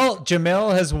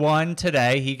Jamil has won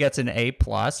today. He gets an A+,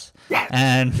 yes!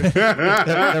 And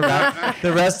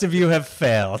the rest of you have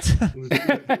failed. All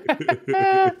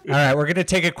right, we're gonna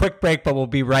take a quick break, but we'll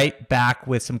be right back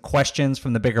with some questions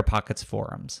from the Bigger Pockets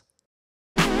forums.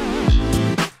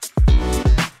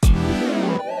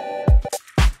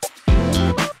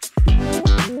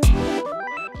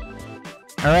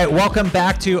 All right, welcome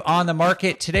back to On the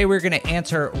Market. Today we're going to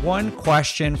answer one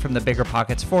question from the Bigger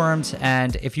Pockets forums.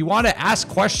 And if you want to ask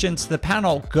questions to the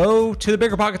panel, go to the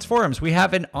Bigger Pockets forums. We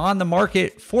have an On the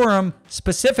Market forum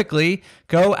specifically.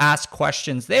 Go ask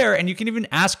questions there. And you can even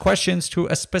ask questions to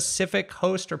a specific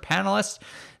host or panelist.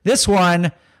 This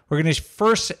one, we're going to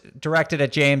first direct it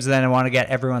at James, and then I want to get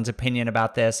everyone's opinion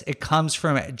about this. It comes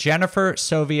from Jennifer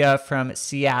Sovia from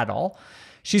Seattle.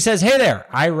 She says, hey there,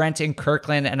 I rent in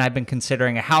Kirkland and I've been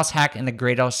considering a house hack in the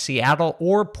greater Seattle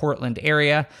or Portland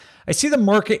area. I see the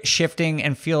market shifting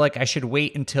and feel like I should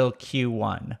wait until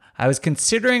Q1. I was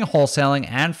considering wholesaling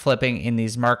and flipping in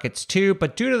these markets too,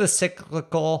 but due to the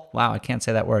cyclical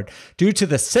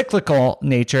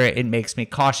nature, it makes me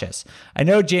cautious. I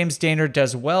know James Daynard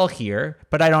does well here,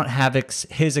 but I don't have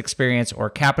his experience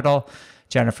or capital.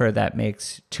 Jennifer, that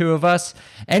makes two of us.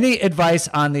 Any advice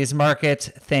on these markets?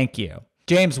 Thank you.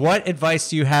 James, what advice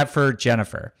do you have for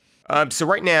Jennifer? So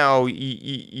right now,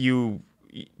 you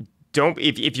don't,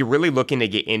 if you're really looking to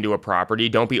get into a property,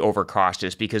 don't be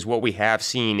overcautious, because what we have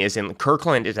seen is in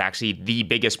Kirkland is actually the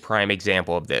biggest prime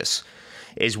example of this.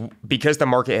 Is because the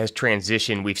market has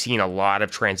transitioned, we've seen a lot of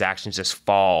transactions just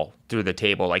fall through the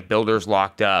table, like builders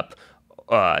locked up,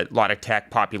 a lot of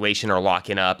tech population are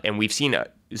locking up, and we've seen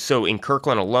so in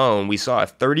Kirkland alone, we saw a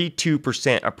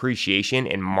 32% appreciation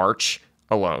in March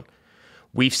alone.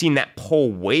 We've seen that pull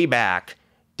way back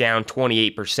down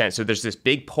 28%. So there's this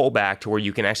big pullback to where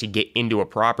you can actually get into a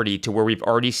property to where we've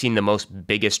already seen the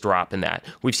biggest drop in that.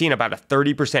 We've seen about a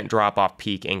 30% drop off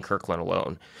peak in Kirkland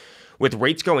alone. With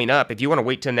rates going up, if you want to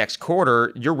wait till next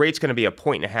quarter, your rate's going to be 1.5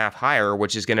 points higher,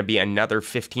 which is going to be another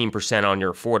 15% on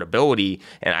your affordability.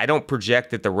 And I don't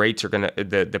project that the rates are going to,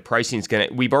 the pricing is going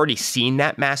to, we've already seen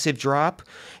that massive drop.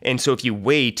 And so if you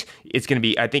wait, it's going to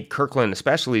be, I think Kirkland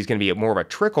especially is going to be more of a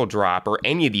trickle drop, or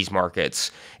any of these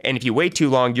markets. And if you wait too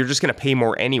long, you're just going to pay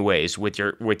more anyways with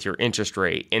your interest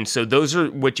rate. And so those are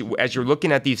what you, as you're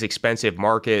looking at these expensive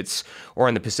markets or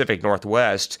in the Pacific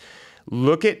Northwest,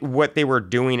 look at what they were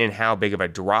doing and how big of a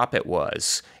drop it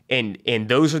was. And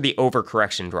those are the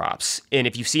overcorrection drops. And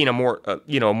if you've seen a more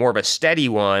of a steady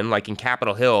one, like in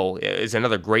Capitol Hill is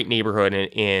another great neighborhood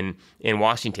in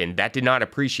Washington, that did not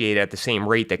appreciate at the same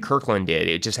rate that Kirkland did.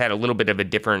 It just had a little bit of a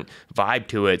different vibe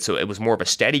to it. So it was more of a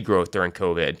steady growth during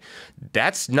COVID.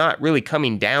 That's not really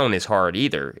coming down as hard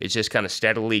either. It's just kind of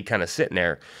steadily kind of sitting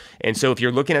there. And so if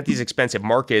you're looking at these expensive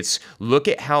markets, look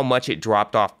at how much it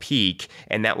dropped off peak,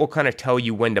 and that will kind of tell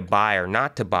you when to buy or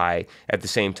not to buy at the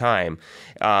same time.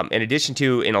 In addition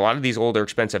to, in a lot of these older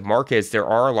expensive markets, there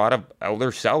are a lot of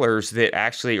older sellers that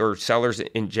actually, or sellers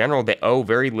in general, that owe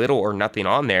very little or nothing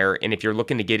on there. And if you're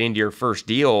looking to get into your first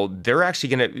deal, they're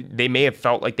actually they may have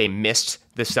felt like they missed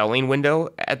the selling window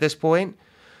at this point.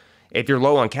 If you're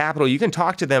low on capital, you can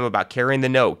talk to them about carrying the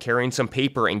note, carrying some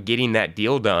paper, and getting that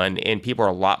deal done. And people are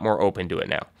a lot more open to it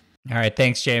now. All right.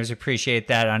 Thanks, James. Appreciate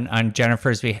that on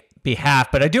Jennifer's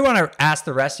behalf. But I do want to ask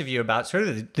the rest of you about sort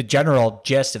of the general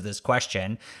gist of this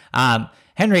question.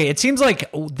 Henry, it seems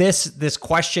like this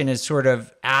question is sort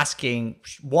of asking,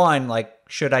 one, like,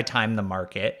 should I time the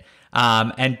market?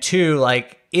 And two,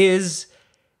 like, is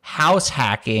house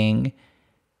hacking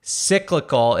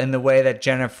cyclical in the way that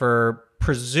Jennifer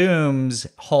presumes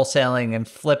wholesaling and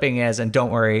flipping is? And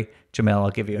don't worry, Jamil, I'll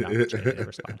give you an opportunity to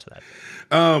respond to that.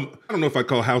 I don't know if I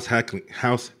call house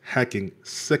hacking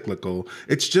cyclical.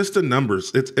 It's just the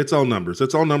numbers. It's all numbers.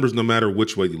 It's all numbers no matter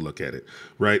which way you look at it,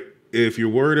 right? If you're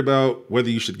worried about whether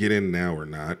you should get in now or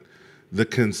not,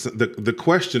 the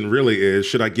question really is,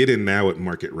 should I get in now at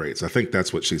market rates? I think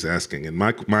that's what she's asking. And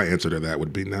my answer to that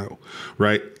would be no,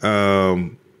 right?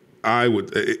 I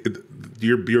would,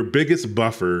 your biggest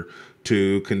buffer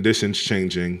to conditions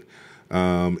changing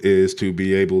is to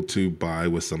be able to buy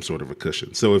with some sort of a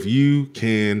cushion. So if you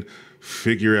can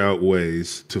figure out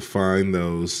ways to find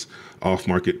those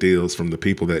off-market deals from the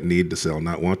people that need to sell,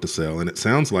 not want to sell, and it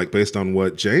sounds like, based on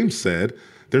what James said,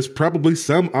 there's probably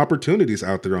some opportunities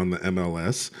out there on the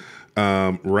MLS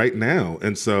right now.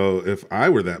 And so if I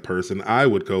were that person, I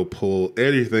would go pull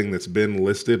anything that's been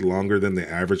listed longer than the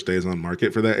average days on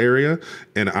market for that area,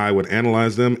 and I would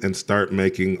analyze them and start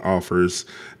making offers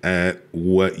at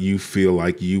what you feel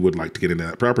like you would like to get into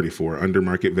that property for. Under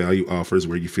market value offers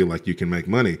where you feel like you can make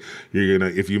money.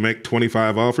 If you make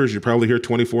 25 offers, you probably hear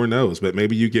 24 no's, but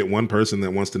maybe you get one person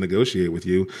that wants to negotiate with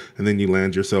you, and then you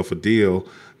land yourself a deal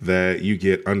that you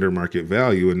get under market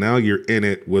value, and now you're in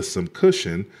it with some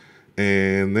cushion.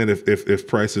 And then if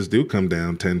prices do come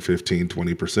down 10, 15,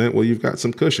 20%, well, you've got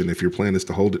some cushion. If your plan is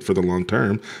to hold it for the long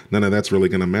term, none of that's really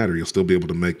going to matter. You'll still be able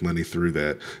to make money through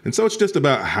that. And so it's just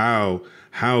about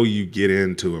how you get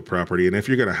into a property. And if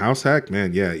you're going to house hack,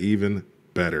 man, yeah, even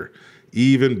better.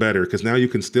 Even better, because now you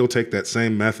can still take that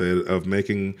same method of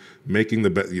making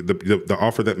the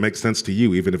offer that makes sense to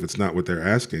you, even if it's not what they're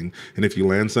asking. And if you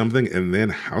land something and then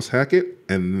house hack it,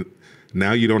 and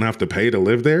now you don't have to pay to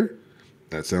live there,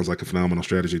 that sounds like a phenomenal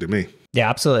strategy to me. Yeah,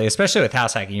 absolutely. Especially with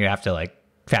house hacking, you have to like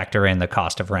factor in the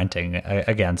cost of renting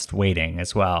against waiting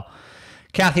as well.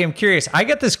 Kathy, I'm curious. I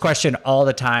get this question all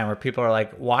the time where people are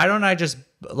like, why don't I just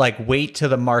like wait till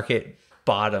the market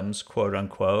bottoms, quote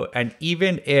unquote, and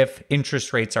even if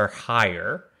interest rates are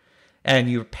higher and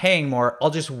you're paying more, I'll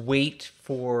just wait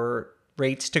for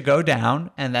rates to go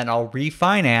down and then I'll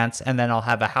refinance and then I'll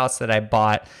have a house that I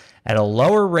bought at a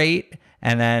lower rate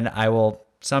and then I will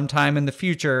sometime in the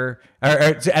future, or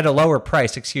at a lower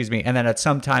price, excuse me, and then at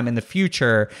some time in the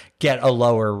future get a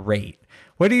lower rate.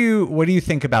 What do you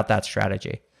think about that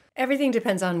strategy? Everything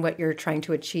depends on what you're trying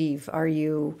to achieve. Are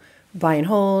you buy and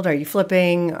hold? Are you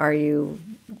flipping? Are you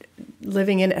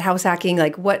living in it, house hacking?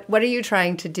 Like what are you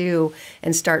trying to do,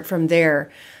 and start from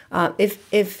there.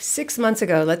 If 6 months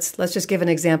ago, let's just give an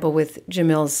example with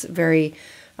Jamil's very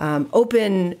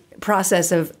open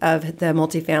process of the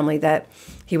multifamily that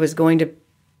he was going to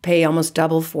pay almost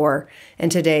double for,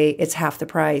 and today it's half the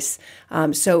price.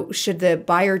 So should the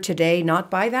buyer today not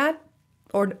buy that?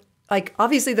 Or like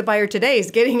obviously the buyer today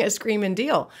is getting a screaming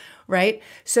deal, right?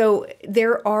 So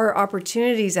there are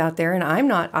opportunities out there, and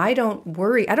I don't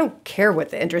worry. I don't care what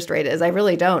the interest rate is. I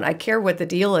really don't. I care what the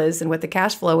deal is and what the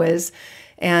cash flow is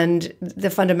and the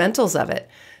fundamentals of it.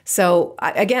 So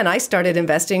again, I started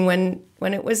investing when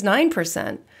it was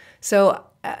 9%. So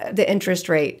the interest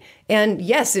rate. And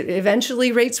yes,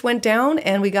 eventually rates went down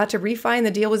and we got to refi and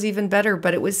the deal was even better,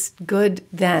 but it was good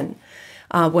then.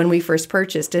 When we first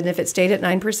purchased. And if it stayed at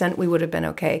 9%, we would have been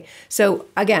okay. So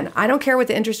again, I don't care what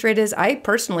the interest rate is. I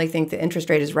personally think the interest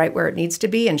rate is right where it needs to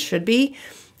be and should be.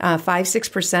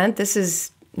 5-6%, this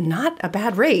is not a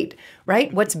bad rate,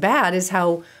 right? What's bad is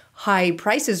how high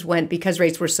prices went because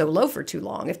rates were so low for too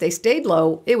long. If they stayed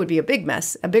low, it would be a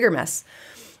bigger mess.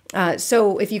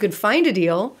 So if you could find a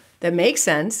deal that makes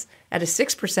sense at a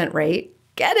 6% rate,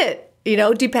 get it.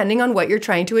 Depending on what you're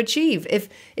trying to achieve. If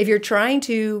you're trying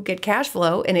to get cash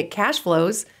flow and it cash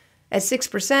flows at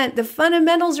 6%, the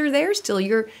fundamentals are there still.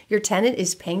 Your tenant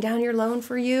is paying down your loan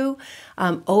for you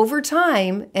over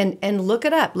time, and look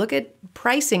it up. Look at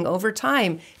pricing over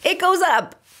time. It goes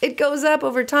up. It goes up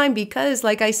over time because,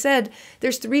 like I said,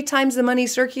 there's 3 times the money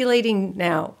circulating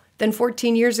now than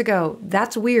 14 years ago.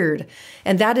 That's weird.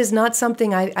 And that is not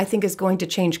something I think is going to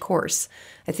change course.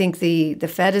 I think the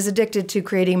Fed is addicted to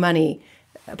creating money.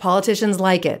 Politicians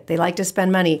like it. They like to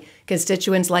spend money.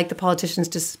 Constituents like the politicians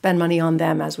to spend money on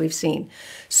them, as we've seen.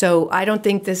 So I don't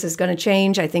think this is going to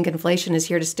change. I think inflation is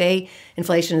here to stay.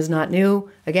 Inflation is not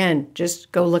new. Again,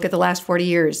 just go look at the last 40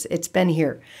 years. It's been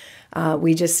here.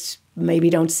 We just maybe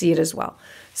don't see it as well.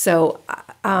 So,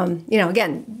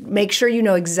 again, make sure you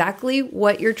know exactly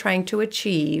what you're trying to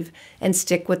achieve and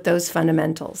stick with those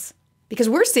fundamentals. Because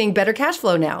we're seeing better cash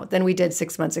flow now than we did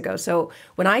 6 months ago. So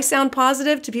when I sound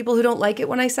positive, to people who don't like it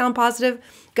when I sound positive,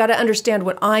 got to understand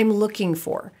what I'm looking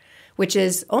for, which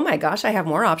is, oh my gosh, I have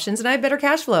more options and I have better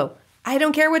cash flow. I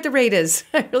don't care what the rate is.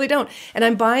 I really don't. And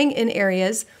I'm buying in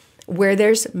areas where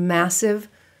there's massive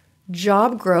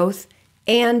job growth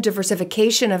and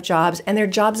diversification of jobs, and they're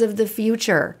jobs of the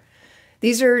future.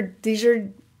 These are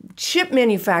chip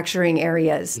manufacturing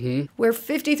areas where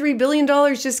 $53 billion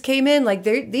just came in. Like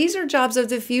these are jobs of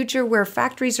the future where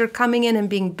factories are coming in and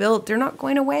being built. They're not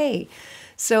going away.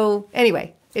 So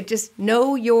anyway, just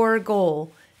know your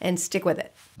goal and stick with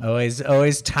it.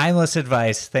 Always timeless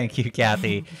advice. Thank you,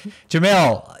 Kathy.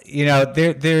 Jamil,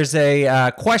 there's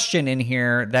a question in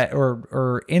here that,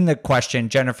 or in the question,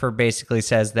 Jennifer basically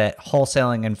says that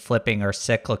wholesaling and flipping are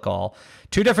cyclical.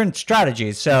 2 different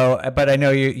strategies. So, but I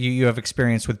know you have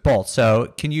experience with both.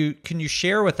 So can you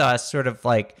share with us sort of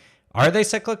like, are they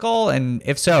cyclical? And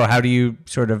if so, how do you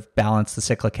sort of balance the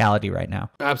cyclicality right now?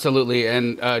 Absolutely.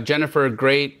 And Jennifer,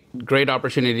 great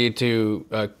opportunity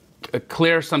to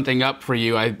clear something up for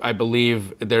you. I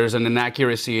believe there's an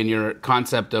inaccuracy in your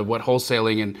concept of what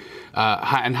wholesaling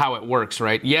and how it works,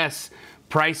 right? Yes,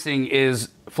 pricing is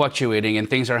fluctuating and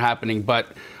things are happening,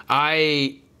 but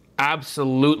I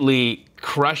absolutely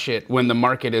crush it when the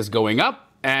market is going up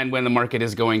and when the market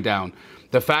is going down.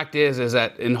 The fact is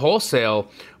that in wholesale,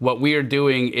 what we are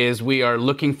doing is we are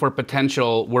looking for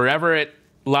potential wherever it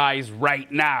lies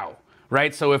right now.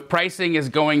 Right, so if pricing is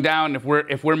going down, if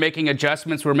we're making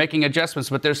adjustments, we're making adjustments,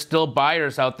 but there's still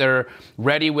buyers out there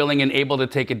ready, willing, and able to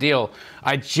take a deal.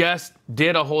 I just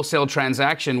did a wholesale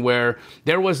transaction where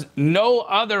there was no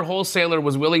other wholesaler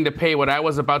was willing to pay what I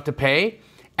was about to pay,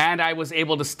 and I was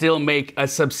able to still make a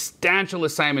substantial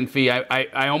assignment fee.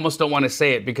 I almost don't want to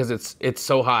say it because it's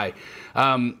so high,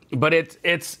 but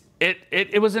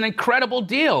it was an incredible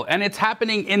deal, and it's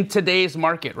happening in today's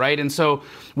market, right? And so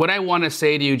what I want to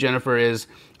say to you, Jennifer, is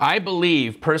I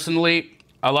believe personally,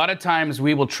 a lot of times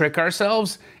we will trick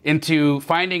ourselves into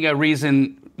finding a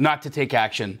reason not to take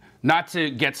action, not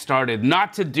to get started,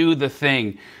 not to do the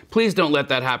thing. Please don't let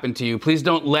that happen to you. Please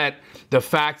don't let the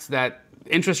facts that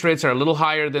interest rates are a little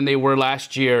higher than they were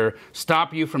last year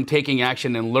stop you from taking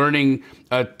action and learning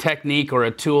a technique or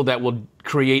a tool that will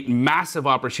create massive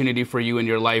opportunity for you in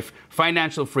your life,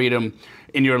 financial freedom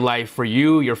in your life for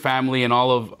you, your family, and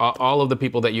all of the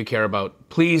people that you care about.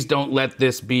 Please don't let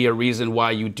this be a reason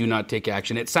why you do not take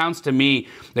action. It sounds to me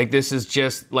like this is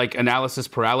just like analysis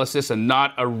paralysis and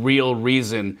not a real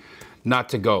reason not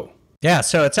to go. Yeah,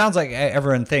 so it sounds like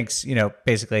everyone thinks,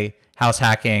 basically house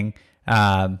hacking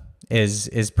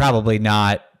is probably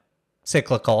not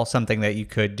cyclical, something that you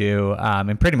could do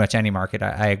in pretty much any market.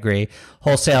 I agree.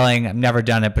 Wholesaling, I've never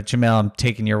done it, but Jamil, I'm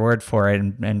taking your word for it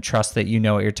and trust that you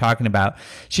know what you're talking about.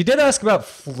 She did ask about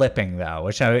flipping, though,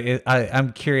 which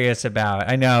I'm curious about.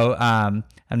 I know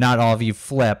not all of you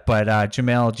flip, but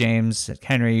Jamil, James,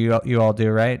 Henry, you all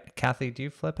do, right? Kathy, do you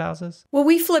flip houses? Well,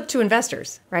 we flip to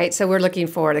investors, right? So we're looking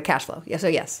for the cash flow. Yeah, so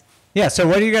yes. Yeah, so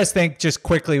what do you guys think, just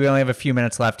quickly, we only have a few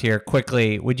minutes left here,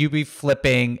 quickly, would you be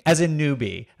flipping, as a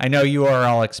newbie, I know you are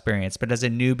all experienced, but as a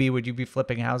newbie, would you be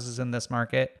flipping houses in this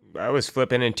market? I was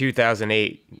flipping in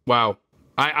 2008. Wow.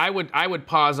 I would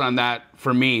pause on that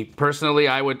for me. Personally,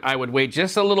 I would wait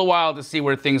just a little while to see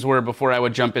where things were before I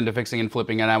would jump into fixing and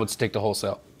flipping, and I would stick to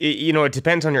wholesale. It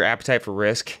depends on your appetite for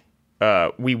risk.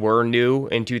 We were new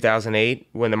in 2008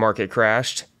 when the market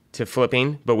crashed to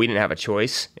flipping, but we didn't have a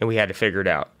choice, and we had to figure it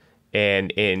out.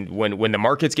 And when the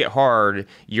markets get hard,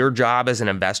 your job as an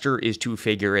investor is to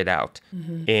figure it out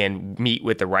and meet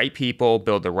with the right people,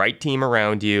 build the right team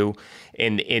around you.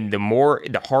 And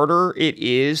the harder it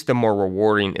is, the more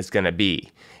rewarding it's going to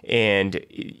be. And,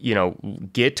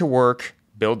 get to work,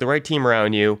 build the right team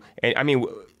around you. And I mean,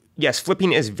 yes,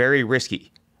 flipping is very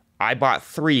risky. I bought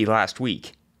 3 last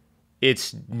week.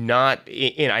 It's not,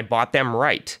 and I bought them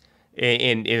right.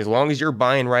 And as long as you're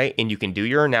buying right and you can do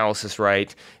your analysis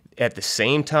right, at the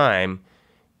same time,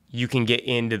 you can get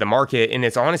into the market, and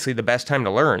it's honestly the best time to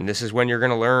learn. This is when you're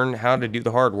going to learn how to do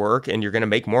the hard work, and you're going to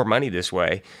make more money this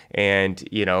way. And,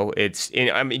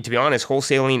 to be honest,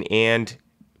 wholesaling and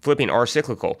flipping are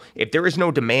cyclical. If there is no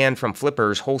demand from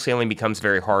flippers, wholesaling becomes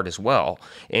very hard as well.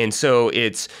 And so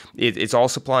it's all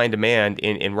supply and demand.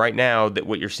 And right now, that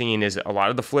what you're seeing is a lot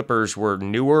of the flippers were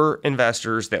newer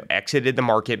investors that exited the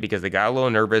market because they got a little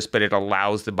nervous, but it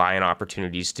allows the buying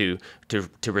opportunities to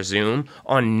resume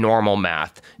on normal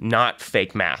math, not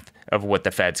fake math of what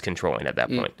the Fed's controlling at that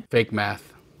point. Fake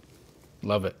math.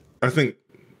 Love it. I think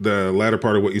the latter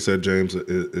part of what you said, James,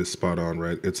 is spot on,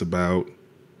 right? It's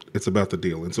about the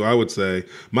deal. And so I would say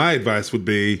my advice would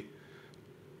be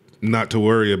not to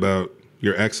worry about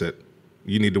your exit.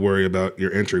 You need to worry about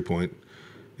your entry point.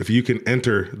 If you can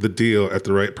enter the deal at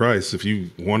the right price, if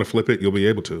you want to flip it, you'll be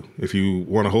able to. If you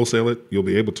want to wholesale it, you'll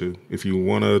be able to. If you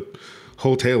want to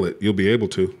wholesale it, you'll be able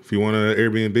to. If you want to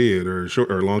Airbnb it or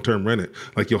short or long-term rent it,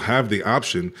 you'll have the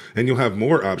option, and you'll have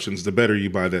more options the better you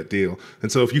buy that deal.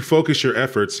 And so if you focus your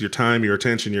efforts, your time, your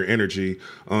attention, your energy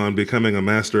on becoming a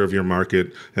master of your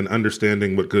market and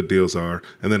understanding what good deals are,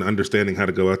 and then understanding how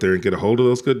to go out there and get a hold of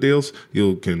those good deals,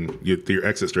 your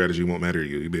exit strategy won't matter to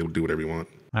you. You'll be able to do whatever you want.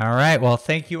 All right. Well,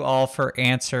 thank you all for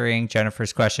answering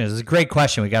Jennifer's question. It was a great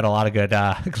question. We got a lot of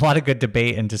good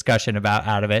debate and discussion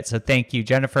out of it. So thank you,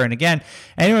 Jennifer. And again,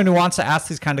 anyone who wants to ask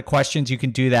these kind of questions, you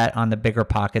can do that on the Bigger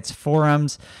Pockets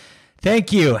forums.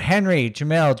 Thank you, Henry,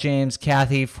 Jamil, James,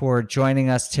 Kathy, for joining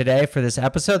us today for this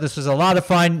episode. This was a lot of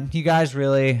fun. You guys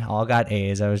really all got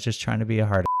A's. I was just trying to be a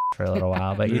hard for a little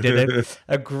while, but you did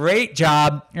a great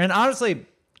job. And honestly,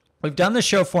 we've done the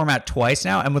show format twice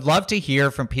now, and would love to hear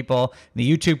from people in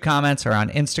the YouTube comments or on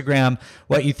Instagram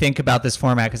what you think about this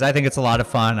format, because I think it's a lot of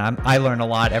fun. I learn a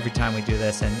lot every time we do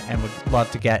this, and would love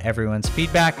to get everyone's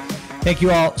feedback. Thank you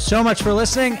all so much for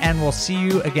listening, and we'll see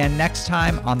you again next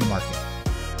time on The Market.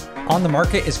 On The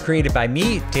Market is created by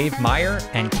me, Dave Meyer,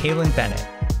 and Kaylin Bennett.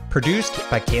 Produced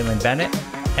by Kaylin Bennett.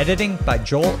 Editing by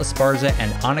Joel Esparza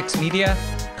and Onyx Media.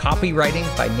 Copywriting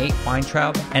by Nate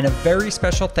Weintraub, and a very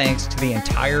special thanks to the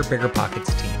entire Bigger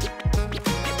Pockets team.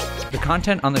 The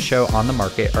content on the show On The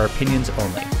Market are opinions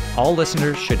only. All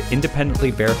listeners should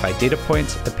independently verify data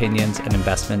points, opinions, and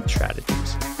investment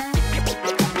strategies.